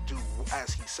choice but to do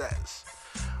as he says.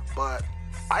 But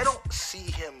I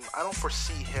don't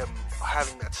foresee him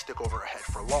having that stick over her head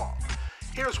for long.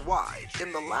 Here's why.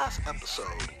 In the last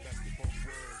episode,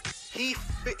 he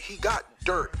got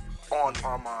dirt on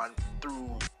Armand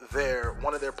through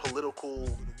one of their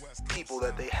political people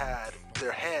that they had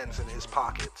their hands in his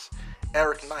pockets.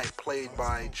 Eric Knight, played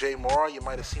by Jay Moore. You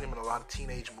might have seen him in a lot of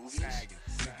teenage movies.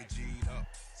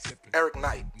 Eric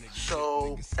Knight.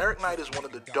 So Eric Knight is one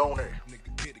of the donors.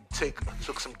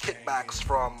 Took some kickbacks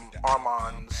from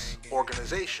Armand's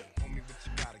organization.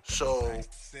 So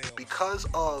because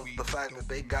of the fact that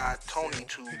they got Tony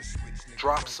to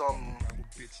drop some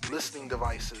listening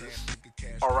devices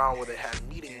around where they had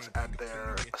meetings at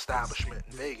their establishment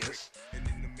in Vegas,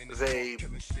 they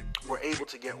were able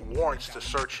to get warrants to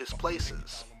search his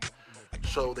places.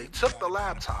 So they took the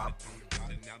laptop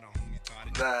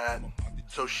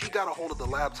so she got a hold of the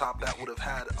laptop that would have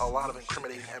had a lot of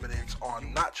incriminating evidence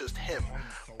on not just him,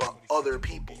 but other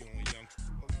people.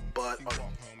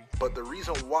 But the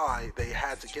reason why they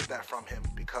had to get that from him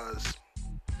because,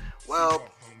 well,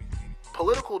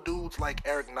 political dudes like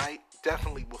Eric Knight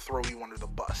definitely will throw you under the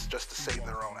bus just to save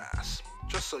their own ass.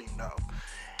 Just so you know.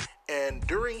 And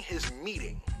during his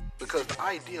meeting, because the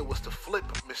idea was to flip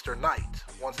Mr. Knight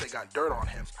once they got dirt on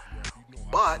him.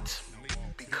 But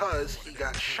because he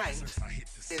got shanked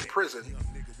in prison,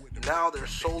 now they're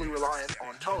solely reliant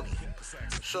on Tony.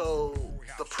 So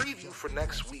the preview for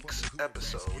next week's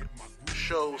episode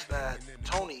shows that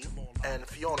Tony and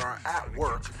Fiona are at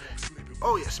work.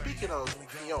 Oh yeah, speaking of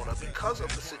Fiona, because of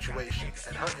the situation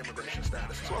and her immigration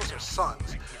status, as well as her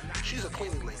sons, she's a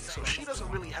cleaning lady, so she doesn't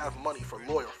really have money for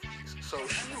lawyer fees. So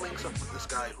she links up with this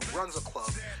guy who runs a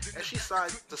club, and she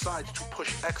decides to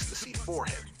push ecstasy for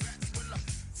him,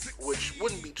 which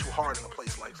wouldn't be too hard in a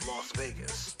place like Las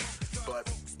Vegas. But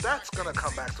that's gonna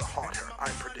come back to haunt her,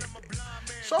 I'm predicting.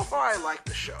 So far, I like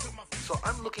the show. So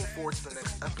I'm looking forward to the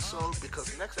next episode,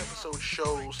 because the next episode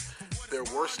shows their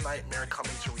worst nightmare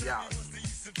coming to reality.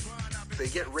 They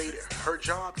get raided. Her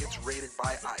job gets raided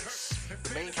by ICE.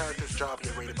 The main character's job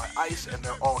gets raided by ICE, and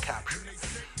they're all captured.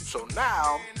 So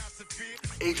now,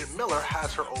 Agent Miller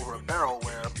has her over a barrel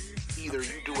where either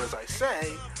you do as I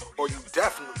say, or you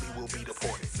definitely will be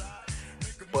deported.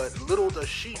 But little does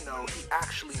she know, he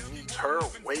actually needs her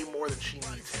way more than she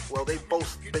needs him. Well, they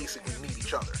both basically need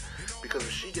each other, because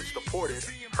if she gets deported,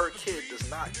 her kid does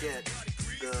not get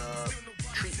the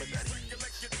treatment that he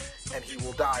needs, and he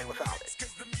will die without it.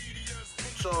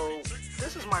 So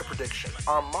this is my prediction.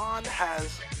 Armand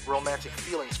has romantic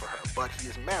feelings for her, but he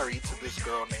is married to this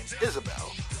girl named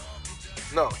Isabel.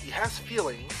 No, he has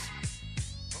feelings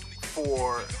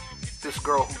for this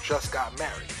girl who just got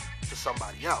married to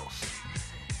somebody else.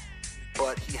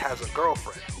 But he has a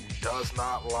girlfriend who does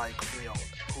not like Fiona,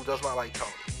 who does not like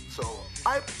Tony. So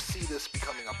I see this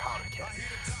becoming a powder keg.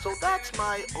 So that's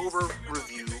my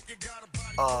over-review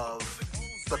of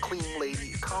The Cleaning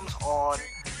Lady. It comes on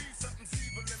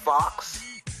Fox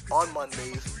on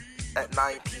Mondays at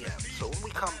 9 p.m. So when we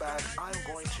come back, I'm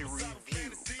going to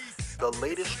review the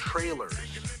latest trailers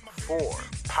for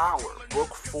Power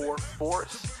Book 4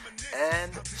 Force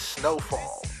and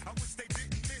Snowfall.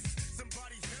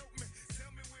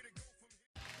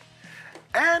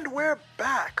 And we're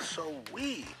back, so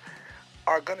we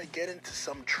are going to get into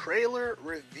some trailer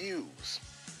reviews.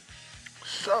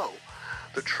 So,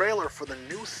 the trailer for the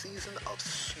new season of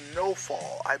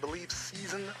Snowfall, I believe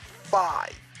season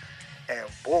 5. And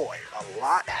boy, a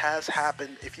lot has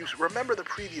happened. If you remember the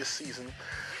previous season,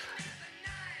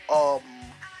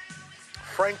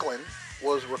 Franklin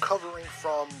was recovering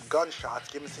from gunshots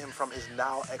given to him from his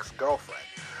now ex-girlfriend.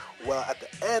 Well, at the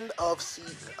end of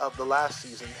the last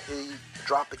season, he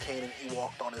dropped the cane and he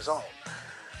walked on his own.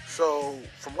 So,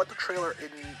 from what the trailer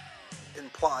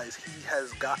implies,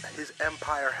 his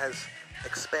empire has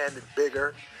expanded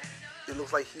bigger. It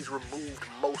looks like he's removed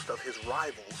most of his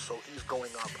rivals, so he's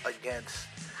going up against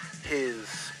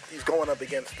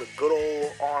the good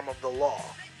old arm of the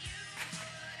law.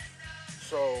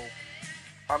 So,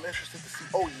 I'm interested to see.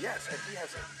 Oh yes, and he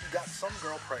got some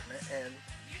girl pregnant, and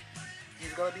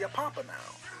he's going to be a papa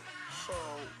now. So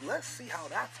let's see how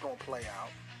that's going to play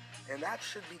out. And that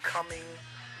should be coming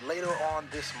later on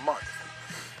this month.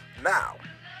 Now,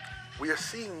 we are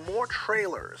seeing more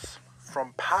trailers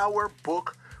from Power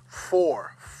Book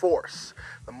 4 Force.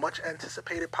 The much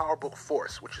anticipated Power Book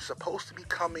Force, which is supposed to be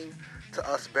coming to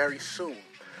us very soon,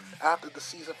 after the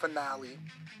season finale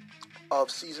of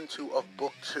Season 2 of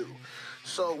Book 2.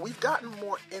 So we've gotten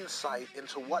more insight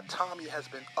into what Tommy has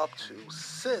been up to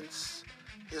since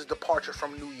his departure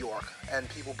from New York and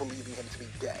people believing him to be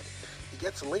dead. He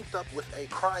gets linked up with a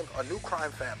new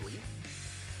crime family,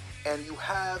 and you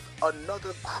have another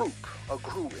a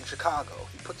group in Chicago.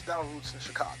 He puts down roots in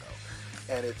Chicago,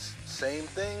 and it's same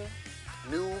thing,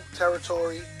 new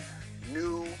territory,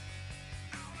 new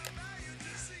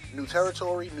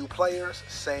territory, new players,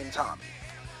 same Tommy.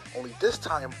 Only this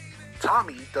time,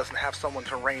 Tommy doesn't have someone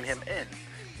to rein him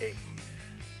in.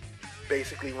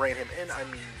 Basically rein him in, I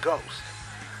mean Ghost.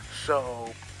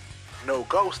 So, no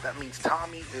Ghost, that means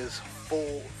Tommy is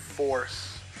full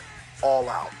force, all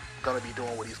out, gonna be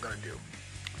doing what he's gonna do.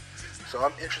 So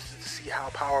I'm interested to see how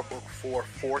Power Book 4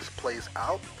 Force plays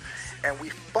out. And we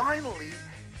finally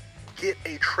get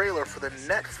a trailer for the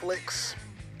Netflix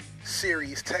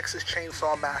series Texas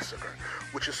Chainsaw Massacre,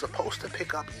 which is supposed to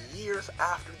pick up years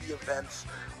after the events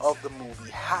of the movies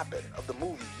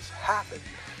happen.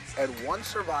 And one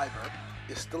survivor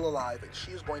is still alive, and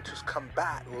she is going to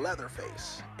combat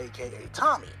Leatherface, aka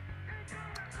Tommy.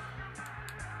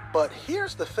 But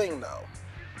here's the thing, though.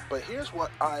 But here's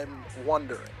what I'm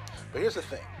wondering. But here's the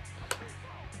thing.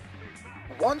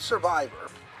 One survivor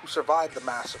who survived the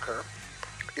massacre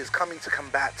is coming to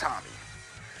combat Tommy.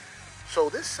 So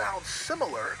this sounds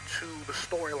similar to the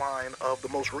storyline of the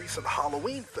most recent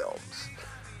Halloween films.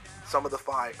 Some of the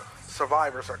 5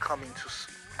 survivors are coming to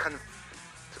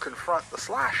confront the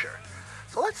Slasher.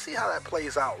 So let's see how that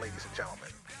plays out, ladies and gentlemen.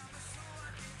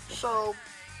 So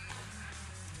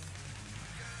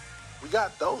we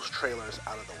got those trailers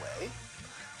out of the way.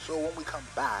 So when we come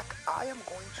back, I am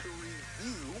going to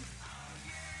review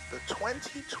the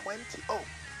 2020. Oh,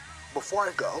 before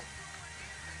I go,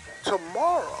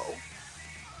 tomorrow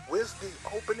was the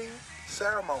opening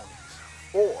ceremonies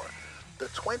for the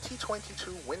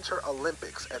 2022 Winter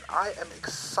Olympics, and I am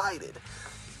excited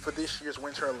for this year's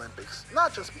Winter Olympics,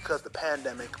 not just because the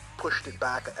pandemic pushed it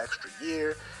back an extra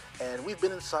year, and we've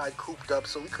been inside cooped up,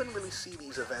 so we couldn't really see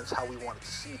these events how we wanted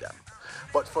to see them.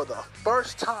 But for the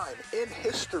first time in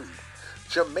history,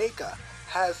 Jamaica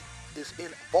is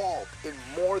involved in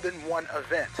more than one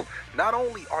event. Not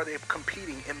only are they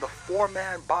competing in the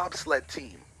 4-man bobsled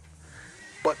team,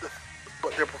 but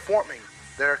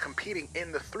they're competing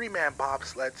in the 3-man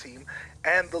bobsled team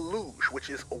and the luge, which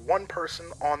is one person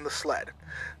on the sled.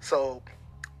 So,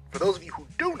 for those of you who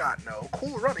do not know,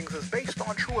 Cool Runnings is based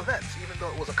on true events, even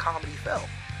though it was a comedy film.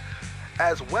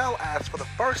 As well as, for the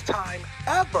first time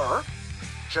ever,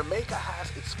 Jamaica has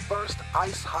its first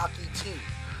ice hockey team.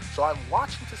 So I'm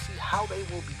watching to see how they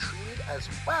will be treated, as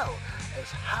well as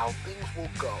how things will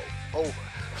go over.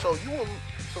 So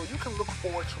you can look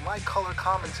forward to my color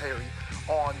commentary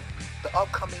on the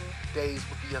upcoming days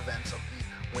with the events of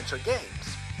the Winter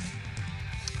Games.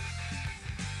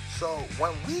 So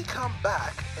when we come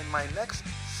back in my next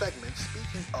segment,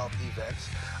 speaking of events,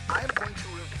 I am going to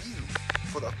review,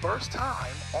 for the first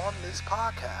time on this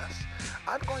podcast,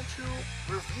 I'm going to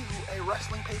review a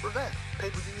wrestling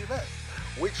pay-per-view event,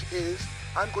 which is,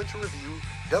 I'm going to review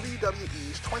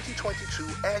WWE's 2022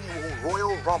 annual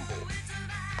Royal Rumble.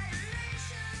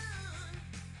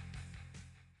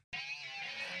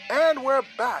 And we're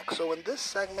back. So in this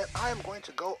segment, I am going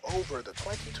to go over the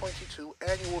 2022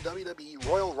 annual WWE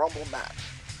Royal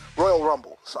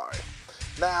Rumble, sorry.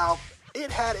 Now,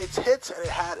 it had its hits and it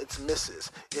had its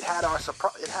misses. It had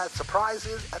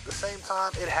surprises at the same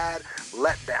time. It had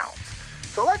letdowns.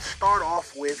 So let's start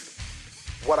off with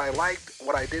what I liked,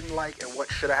 what I didn't like, and what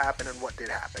should have happened and what did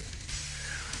happen.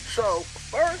 So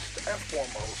first and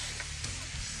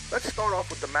foremost, let's start off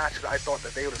with the match that I thought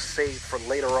that they would have saved for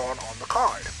later on the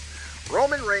card.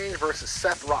 Roman Reigns versus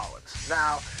Seth Rollins.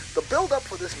 Now, the build-up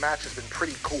for this match has been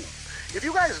pretty cool. If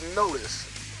you guys notice,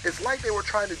 it's like they were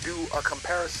trying to do a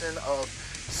comparison of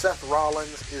Seth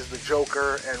Rollins is the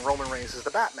Joker and Roman Reigns is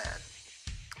the Batman.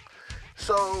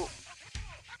 So,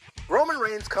 Roman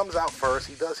Reigns comes out first.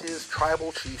 He does his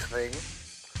tribal chief thing,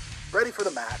 ready for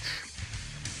the match.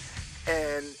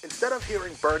 And instead of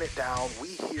hearing Burn It Down, we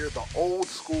hear the old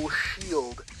school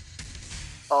Shield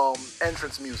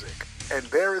entrance music. And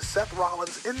there is Seth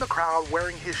Rollins in the crowd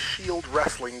wearing his Shield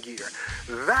wrestling gear.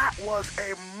 That was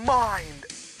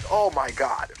oh my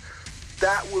God.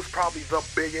 That was probably the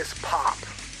biggest pop,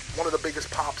 one of the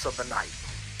biggest pops of the night.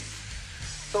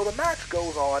 So the match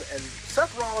goes on, and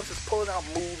Seth Rollins is pulling out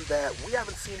moves that we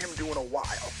haven't seen him do in a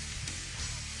while,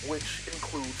 which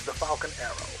includes the Falcon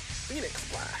Arrow, Phoenix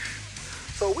Splash.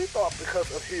 So we thought, because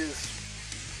of his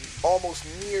almost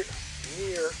near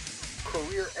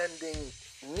career-ending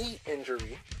knee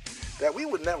injury, that we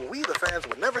the fans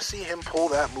would never see him pull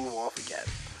that move off again.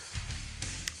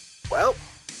 Well,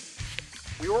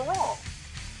 we were wrong,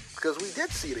 because we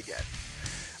did see it again.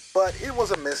 But it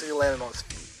was a miss, and he landed on his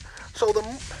feet. So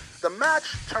the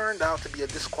match turned out to be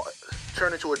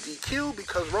turned into a DQ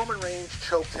because Roman Reigns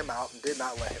choked him out and did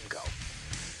not let him go.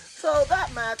 So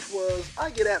that match I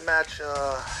give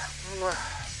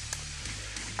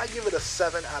it a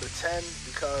 7 out of 10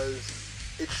 because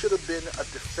it should have been a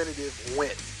definitive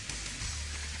win.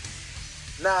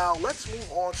 Now, let's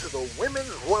move on to the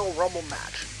Women's Royal Rumble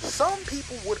match. Some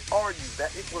people would argue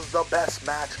that it was the best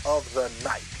match of the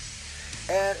night,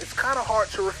 and it's kind of hard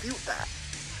to refute that.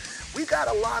 We got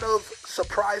a lot of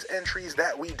surprise entries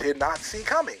that we did not see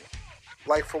coming.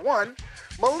 Like, for one,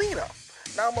 Melina.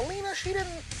 Now, Melina, she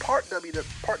didn't part terms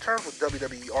with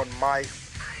WWE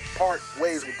part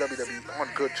ways with WWE on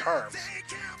good terms,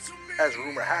 as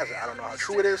rumor has it. I don't know how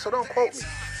true it is, so don't quote me.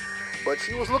 But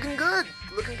she was looking good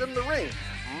in the ring.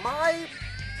 My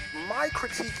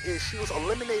critique is she was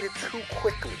eliminated too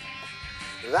quickly.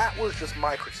 That was just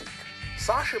my critique.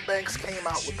 Sasha Banks came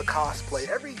out with the cosplay.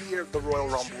 Every year at the Royal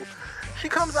Rumble, she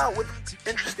comes out with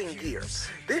interesting gear.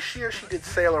 This year she did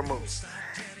Sailor Moon,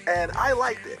 and I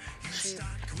liked it.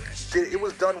 It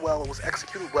was done well. It was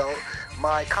executed well.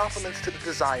 My compliments to the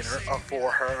designer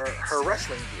for her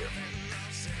wrestling gear.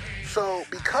 So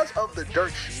because of the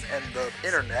dirt sheet and the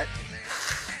internet,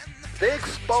 they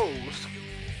exposed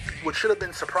what should have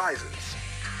been surprises.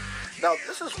 Now,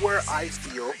 this is where I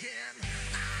feel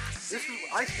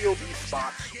I feel these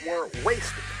spots were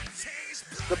wasted.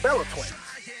 The Bella Twins.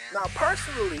 Now,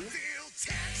 personally,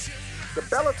 the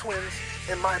Bella Twins,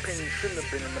 in my opinion, shouldn't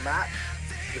have been in the match.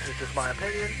 This is just my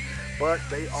opinion, but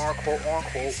they are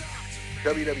quote-unquote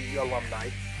WWE alumni.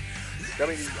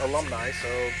 WWE alumni,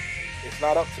 so it's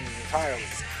not up to me entirely.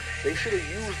 They should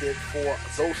have used it for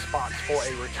those spots for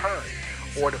a return,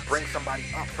 or to bring somebody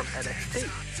up from NXT,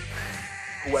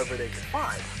 whoever they can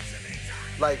find.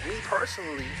 Like me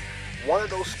personally, one of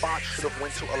those spots should have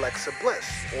went to Alexa Bliss,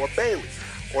 or Bayley,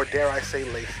 or dare I say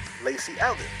Lacey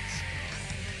Evans.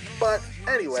 But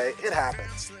anyway, it happened.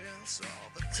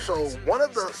 So one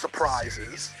of the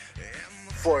surprises,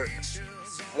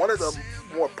 one of the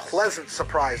more pleasant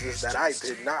surprises that I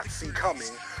did not see coming,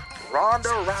 Ronda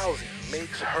Rousey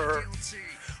makes her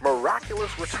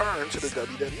miraculous return to the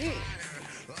WWE.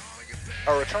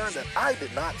 A return that I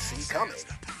did not see coming.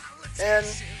 And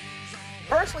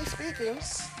personally speaking,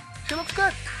 she looks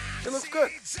good. She looks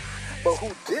good. But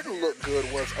who didn't look good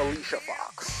was Alicia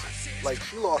Fox. Like,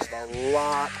 she lost a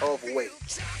lot of weight.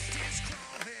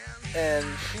 And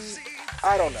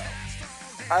I don't know.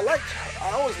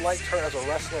 I always liked her as a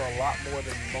wrestler a lot more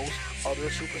than most other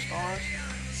superstars,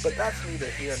 but that's neither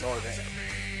here nor there.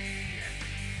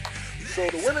 So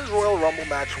the Women's Royal Rumble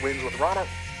match ends with Ronda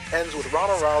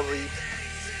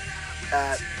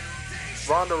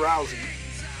Rousey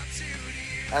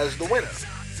as the winner.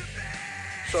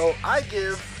 So I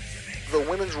give the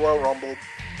Women's Royal Rumble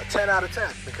a 10 out of 10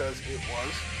 because it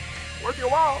was worth your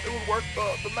while. It was worth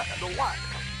the watch.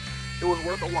 It was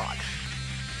worth a watch.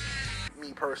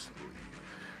 Me personally.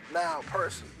 Now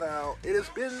it has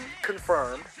been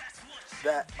confirmed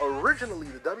that originally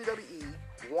the WWE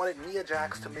wanted Nia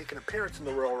Jax to make an appearance in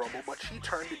the Royal Rumble, but she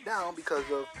turned it down because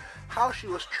of how she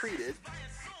was treated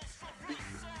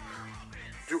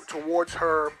towards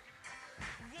her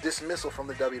dismissal from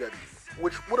the WWE,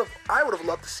 which I would have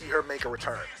loved to see her make a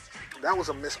return. That was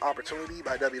a missed opportunity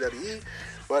by WWE,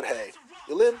 but hey,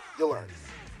 you live, you learn.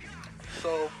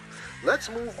 So let's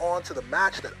move on to the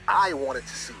match that I wanted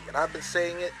to see, and I've been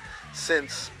saying it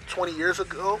since 20 years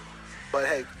ago, but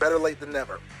hey, better late than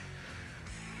never.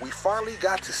 We finally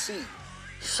got to see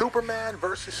Superman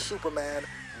versus Superman,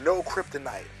 no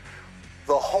kryptonite.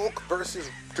 The Hulk versus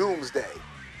Doomsday.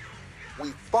 We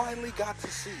finally got to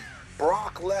see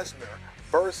Brock Lesnar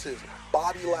versus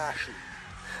Bobby Lashley.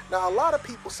 Now, a lot of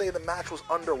people say the match was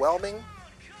underwhelming.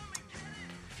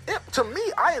 To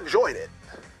me, I enjoyed it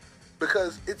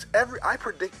because I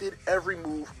predicted every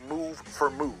move for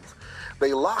move.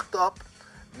 They locked up.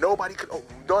 None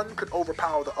could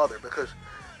overpower the other because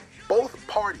both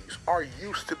parties are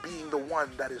used to being the one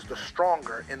that is the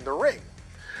stronger in the ring.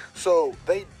 So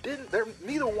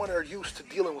neither one are used to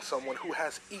dealing with someone who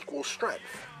has equal strength.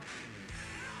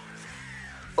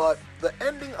 But the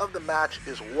ending of the match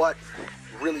is what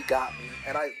really got me,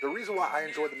 and the reason why I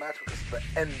enjoyed the match was because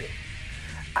of the ending.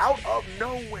 Out of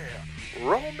nowhere,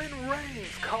 Roman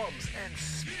Reigns comes and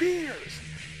spears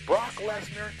Brock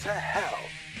Lesnar to hell.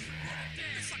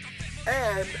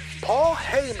 And Paul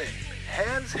Heyman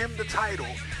hands him the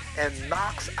title and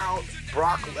knocks out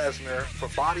Brock Lesnar for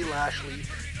Bobby Lashley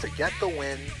to get the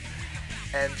win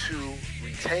and to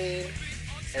retain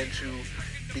and to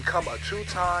become a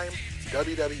two-time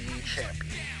WWE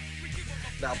champion.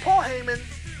 Now, Paul Heyman,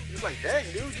 he's like, dang,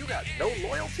 dude, you got no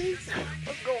loyalty?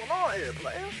 What's going on here,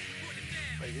 player?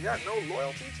 Like, you got no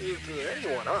loyalty to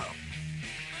anyone, huh?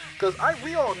 Because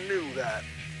we all knew that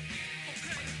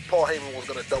Paul Heyman was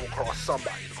going to double-cross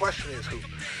somebody. The question is who?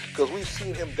 Because we've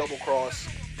seen him double-cross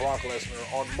Brock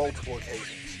Lesnar on multiple occasions.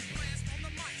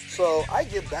 So I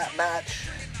give that match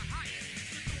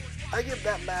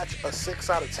a 6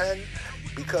 out of 10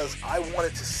 because I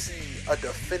wanted to see a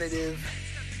definitive,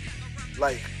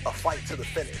 like a fight to the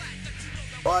finish.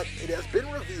 But it has been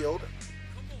revealed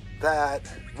that,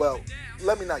 well,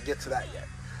 let me not get to that yet.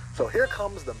 So here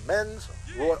comes the men's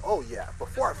Royal. Oh yeah,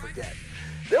 before I forget,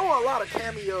 there were a lot of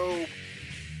cameo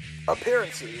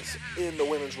appearances in the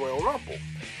Women's Royal Rumble,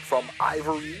 from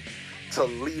Ivory to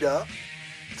Lita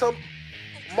to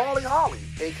Molly Holly,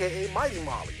 aka Mighty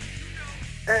Molly,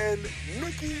 and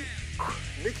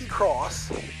Nikki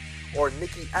Cross, or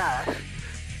Nikki Ash,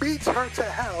 beats her to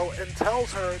hell and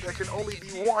tells her there can only be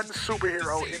one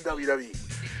superhero in WWE.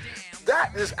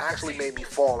 That just actually made me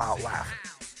fall out laughing.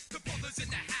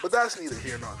 But that's neither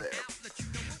here nor there.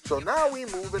 So now we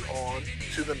moving on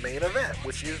to the main event,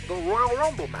 which is the Royal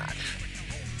Rumble match.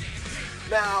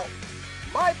 Now,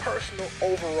 my personal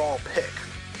overall pick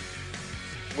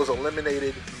was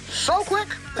eliminated so quick.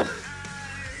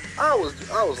 I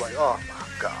was like, oh my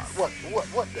God, what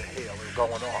the hell is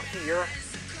going on here?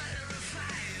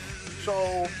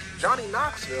 So Johnny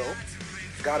Knoxville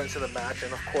got into the match,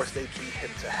 and of course they beat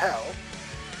him to hell,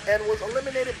 and was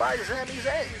eliminated by Sami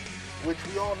Zayn, which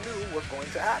we all knew was going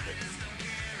to happen.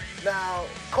 Now,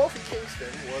 Kofi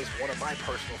Kingston was one of my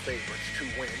personal favorites to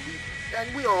win,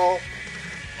 and we all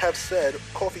have said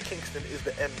Kofi Kingston is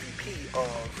the MVP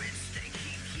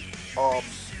of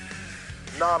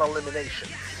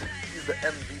non-eliminations. He's the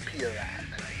MVP of that.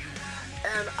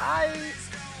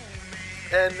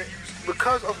 And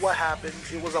because of what happened,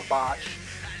 it was a botch.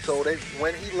 So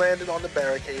when he landed on the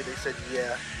barricade, they said,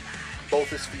 yeah, both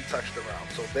his feet touched the ground.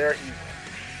 So there he went.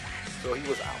 So he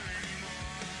was out.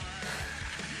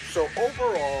 So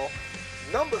overall,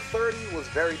 number 30 was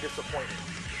very disappointing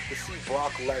to see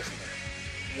Brock Lesnar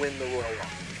win the Royal Rumble.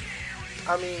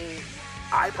 I mean,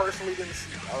 I personally didn't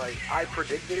see, I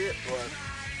predicted it, but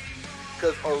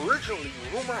because originally,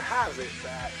 rumor has it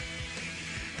that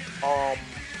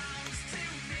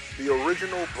the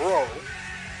original bro,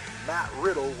 Matt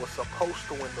Riddle, was supposed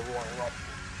to win the Royal Rumble,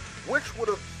 which would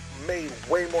have made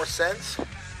way more sense,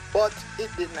 but it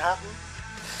didn't happen.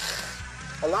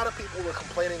 A lot of people were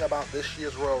complaining about this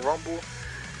year's Royal Rumble.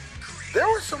 There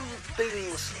were some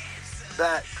things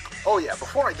that, oh yeah,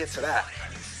 before I get to that,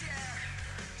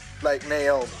 like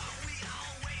Naomi,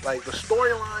 like the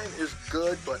storyline is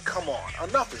good, but come on,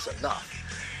 enough is enough.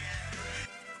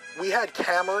 We had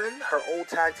Cameron, her old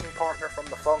tag team partner from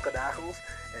the Funkadactyls,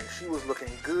 and she was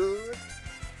looking good.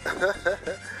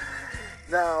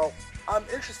 Now, I'm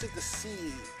interested to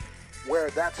see where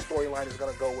that storyline is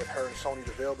going to go with her and Sonya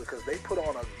Deville, because they put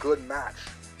on a good match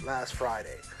last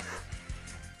Friday.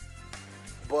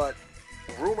 But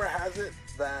rumor has it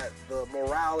that the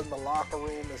morale in the locker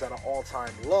room is at an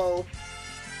all-time low.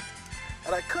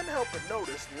 And I couldn't help but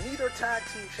notice neither tag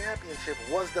team championship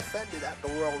was defended at the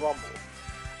Royal Rumble.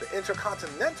 The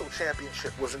Intercontinental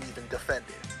Championship wasn't even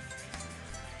defended.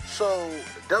 So,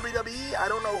 WWE, I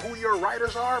don't know who your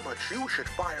writers are, but you should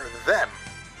fire them.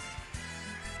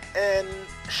 And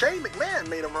Shane McMahon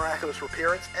made a miraculous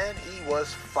appearance, and he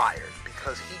was fired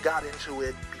because he got into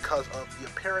it because of the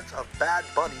appearance of Bad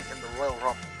Bunny in the Royal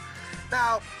Rumble.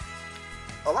 Now,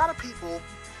 a lot of people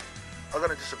are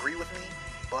going to disagree with me,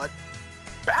 but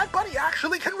Bad Bunny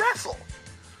actually can wrestle.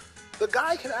 The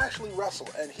guy can actually wrestle,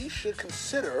 and he should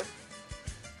consider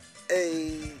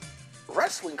a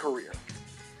wrestling career.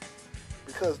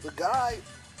 Because the guy,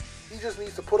 he just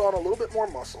needs to put on a little bit more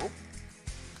muscle,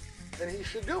 and he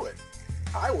should do it.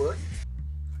 I would.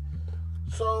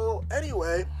 So,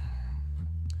 anyway,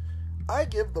 I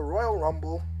give the Royal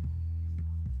Rumble,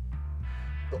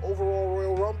 the overall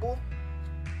Royal Rumble,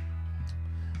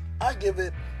 I give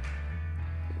it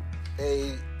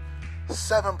a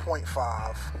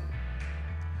 7.5.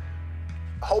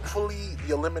 Hopefully,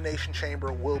 the Elimination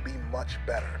Chamber will be much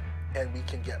better, and we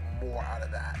can get more out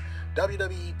of that.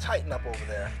 WWE, tighten up over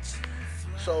there.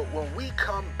 So when we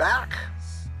come back,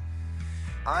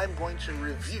 I'm going to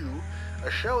review a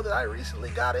show that I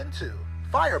recently got into,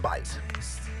 Firebite.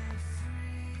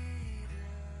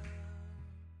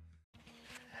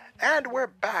 And we're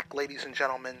back, ladies and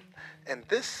gentlemen. In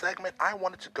this segment, I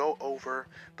wanted to go over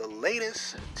the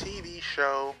latest TV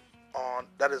show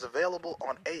that is available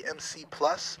on AMC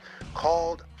Plus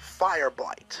called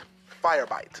Firebite.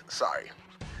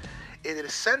 It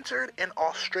is centered in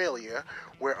Australia,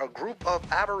 where a group of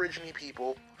Aborigine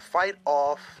people fight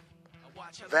off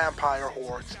vampire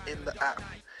hordes in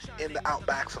the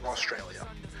outbacks of Australia.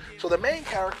 So the main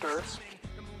characters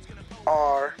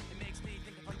are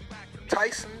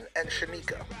Tyson and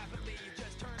Shanika.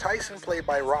 Tyson played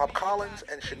by Rob Collins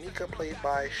and Shanika played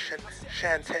by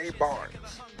Shantae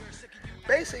Barnes.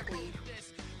 Basically,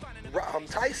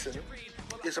 Tyson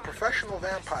is a professional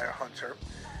vampire hunter.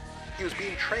 He was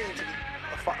being trained to be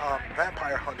a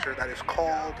vampire hunter that is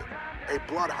called a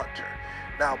blood hunter.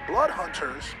 Now, blood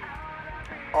hunters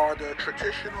are the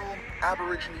traditional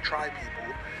Aborigine tribe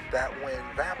people that when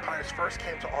vampires first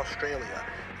came to Australia,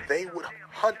 they would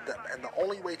hunt them, and the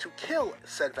only way to kill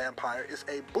said vampire is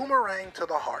a boomerang to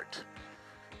the heart.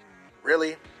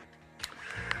 Really?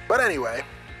 But anyway,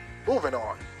 moving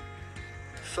on.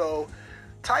 So,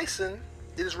 Tyson,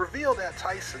 it is revealed that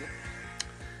Tyson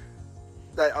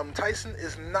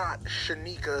is not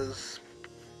Shanika's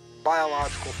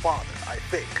biological father, I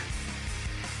think.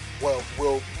 Well,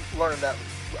 we'll learn that.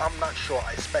 I'm not sure,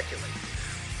 I speculate.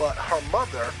 But her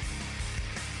mother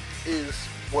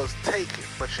was taken,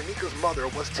 but Shanika's mother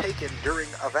was taken during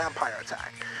a vampire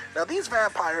attack. Now, these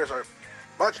vampires are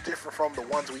much different from the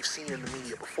ones we've seen in the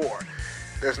media before.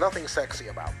 There's nothing sexy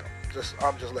about them.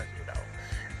 I'm just letting you know.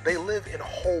 They live in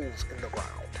holes in the ground.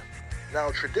 Now,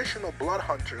 traditional blood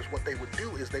hunters, what they would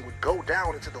do is they would go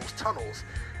down into those tunnels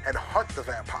and hunt the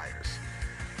vampires.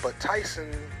 But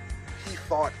Tyson, he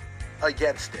fought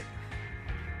against it.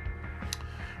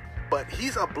 But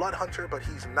he's a blood hunter, but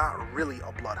he's not really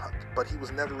a blood hunter. But he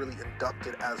was never really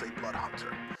inducted as a blood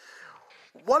hunter.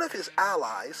 One of his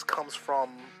allies comes from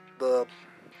the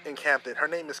encampment. Her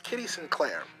name is Kitty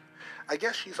Sinclair. I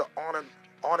guess she's an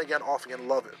on-again, off-again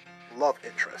love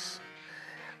interest.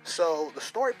 So the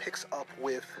story picks up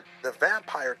with the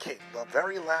Vampire King, the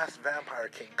very last Vampire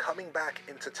King, coming back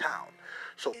into town.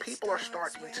 So people are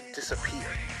starting to disappear.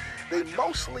 The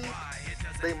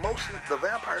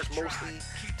vampires mostly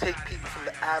take people from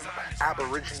the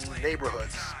Aborigine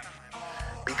neighborhoods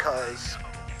because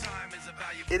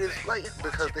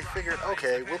they figured,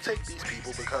 okay, we'll take these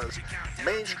people because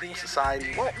mainstream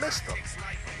society won't miss them.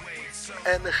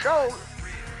 And the show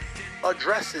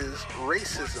addresses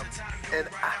racism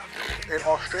in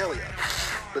Australia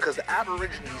because the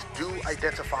Aborigines do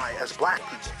identify as black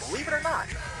people, believe it or not.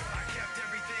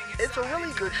 It's a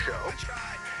really good show.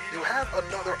 You have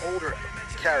another older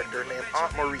character named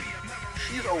Aunt Marie.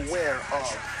 She's aware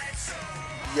of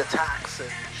the attacks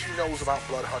and she knows about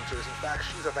blood hunters. In fact,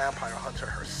 she's a vampire hunter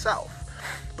herself,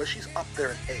 but she's up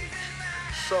there in age.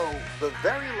 So the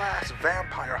very last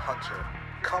vampire hunter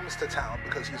comes to town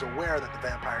because he's aware that the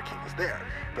Vampire King is there.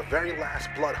 The very last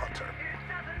blood hunter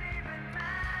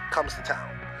comes to town.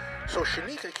 So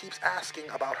Shanika keeps asking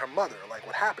about her mother, like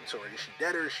what happened to her? Is she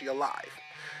dead or is she alive?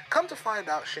 Come to find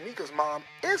out, Shanika's mom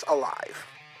is alive.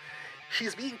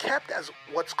 She's being kept as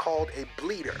what's called a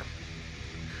bleeder.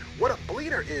 What a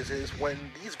bleeder is when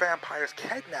these vampires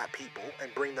kidnap people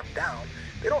and bring them down,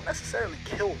 they don't necessarily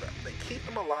kill them. They keep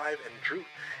them alive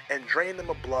and drain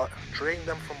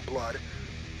them from blood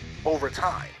over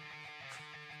time.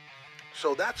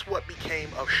 So that's what became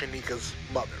of Shanika's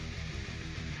mother.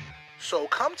 So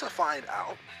come to find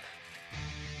out,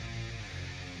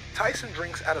 Tyson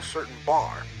drinks at a certain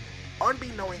bar.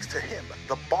 Unbeknownst to him,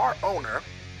 the bar owner,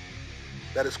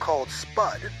 that is called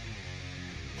Spud,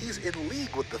 he's in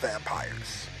league with the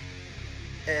vampires.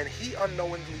 And he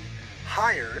unknowingly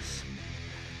hires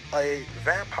a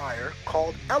vampire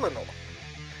called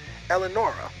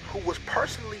Eleonora, who was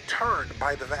personally turned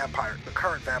by the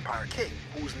current Vampire King,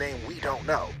 whose name we don't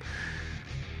know.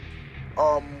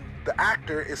 The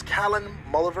actor is Callan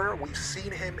Mulliver. We've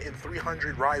seen him in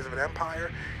 300 Rise of an Empire,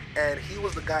 and he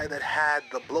was the guy that had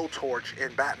the blowtorch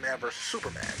in Batman vs.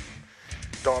 Superman,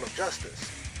 Dawn of Justice.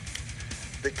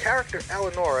 The character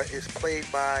Eleonora is played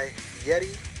by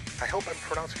Yeti, I hope I'm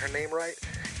pronouncing her name right,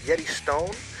 Yeti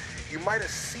Stone. You might have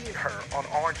seen her on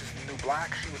Orange is the New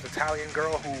Black. She was the Italian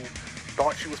girl who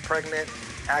thought she was pregnant,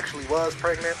 actually was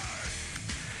pregnant.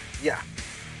 Yeah.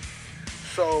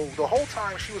 So the whole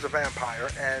time she was a vampire,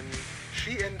 and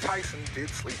she and Tyson did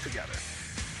sleep together.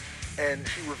 And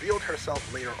she revealed herself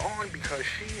later on because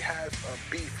she has a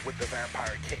beef with the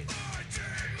Vampire King.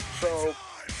 So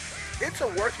it's a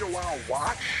worth your while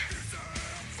watch.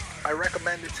 I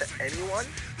recommend it to anyone.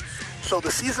 So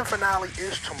the season finale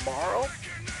is tomorrow.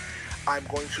 I'm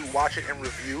going to watch it and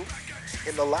review.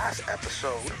 In the last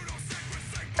episode,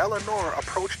 Eleanor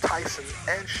approached Tyson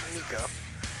and Shanika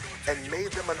and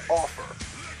made them an offer.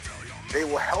 They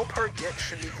will help her get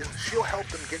she'll help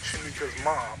them get Shanika's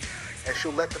mom, and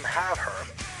she'll let them have her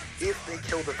if they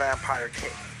kill the Vampire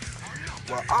King.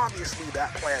 Well, obviously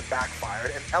that plan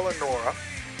backfired, and Eleonora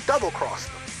double-crossed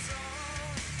them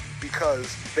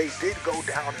because they did go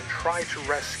down and try to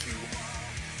rescue,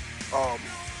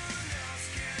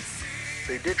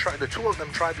 the two of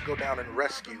them tried to go down and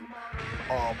rescue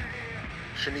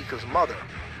Shanika's mother.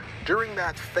 During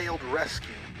that failed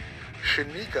rescue,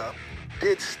 Shanika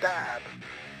did stab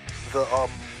the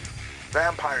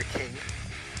Vampire King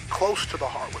close to the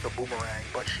heart with a boomerang,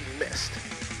 but she missed.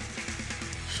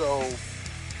 So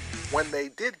when they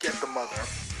did get the mother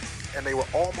and they were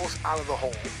almost out of the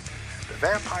hole, the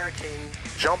Vampire King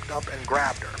jumped up and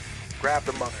grabbed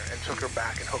the mother, and took her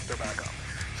back and hooked her back up.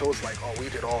 So it's like, oh, we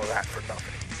did all of that for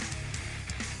nothing.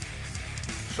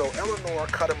 So Eleanor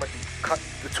cut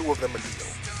the two of them a deal,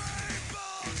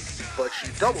 but she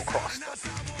double-crossed them.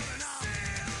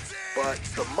 But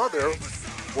the mother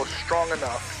was strong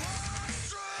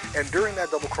enough, and during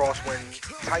that double cross, when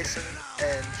Tyson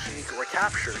and Shanika were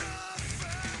captured,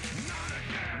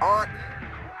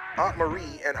 Aunt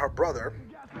Marie and her brother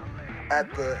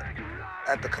at the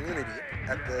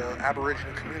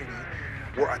Aborigine community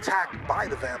were attacked by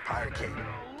the Vampire King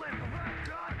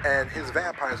and his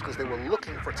vampires because they were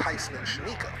looking for Tyson and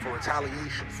Shanika for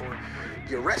retaliation for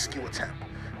the rescue attempt,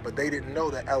 but they didn't know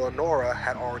that Eleonora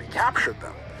had already captured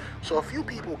them. So a few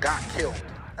people got killed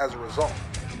as a result.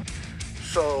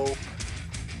 So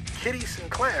Kitty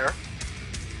Sinclair,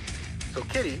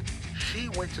 Kitty, she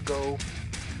went to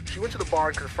the bar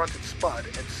and confronted Spud,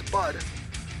 and Spud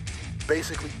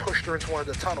basically pushed her into one of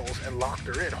the tunnels and locked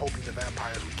her in, hoping the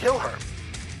vampires would kill her.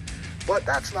 But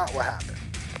that's not what happened.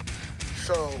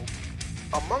 So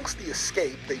amongst the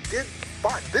escape, they did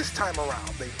find, this time around,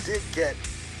 they did get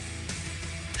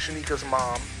Shanika's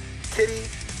mom. Kitty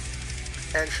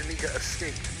and Shanika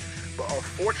escaped, but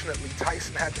unfortunately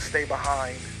Tyson had to stay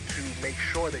behind to make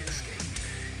sure they escaped,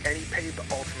 and he paid the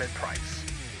ultimate price.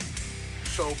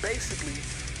 So basically,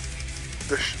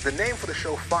 the name for the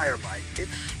show, Firebite,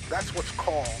 that's what's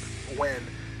called when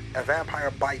a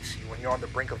vampire bites you and you're on the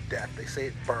brink of death. They say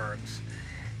it burns,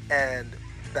 and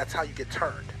that's how you get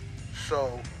turned.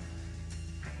 So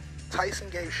Tyson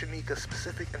gave Shanika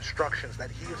specific instructions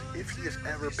that if he is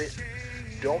ever bitten,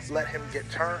 don't let him get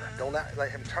turned. Don't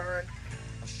let him turn.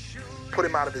 Put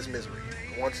him out of his misery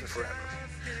once and forever.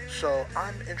 So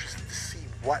I'm interested to see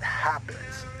what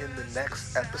happens in the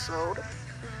next episode,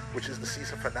 which is the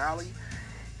season finale.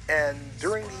 And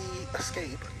during the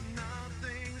escape,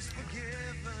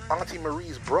 Auntie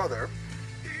Marie's brother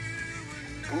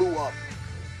threw a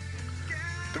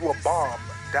bomb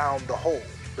down the hole,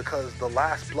 because the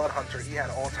last blood hunter, he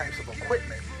had all types of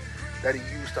equipment that he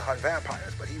used to hunt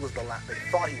vampires, but he was the last. They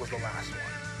thought he was the last one.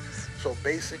 So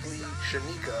basically,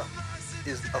 Shanika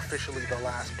is officially the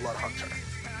last blood hunter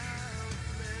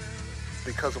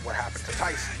because of what happened to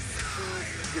Tyson.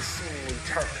 He is seemingly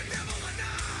turned.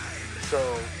 So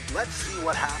let's see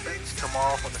what happens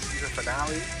tomorrow for the season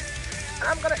finale. And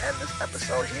I'm going to end this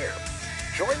episode here.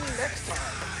 Join me next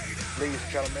time, ladies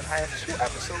and gentlemen. I have 2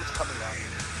 episodes coming up.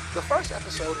 The first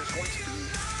episode is going to be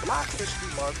Black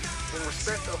History Month. In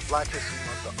respect of Black History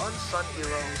Month, the unsung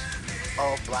heroes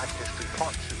of Black History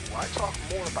Part 2, where I talk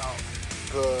more about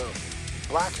the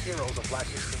Black heroes of Black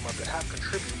History Month that have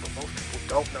contributed, but most people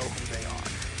don't know who they are.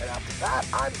 And after that,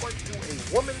 I'm going to do a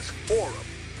women's forum,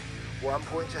 where I'm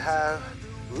going to have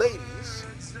ladies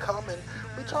come and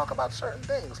we talk about certain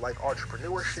things like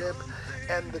entrepreneurship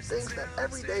and the things that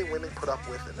everyday women put up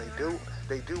with, and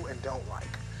they do and don't like.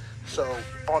 So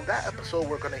on that episode,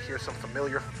 we're going to have some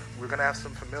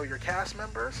familiar cast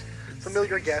members,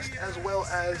 familiar guests, as well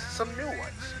as some new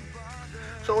ones.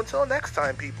 So until next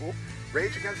time, people,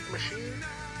 Rage Against the Machine,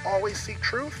 always seek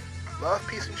truth, love,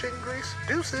 peace, and chicken grease.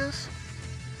 Deuces.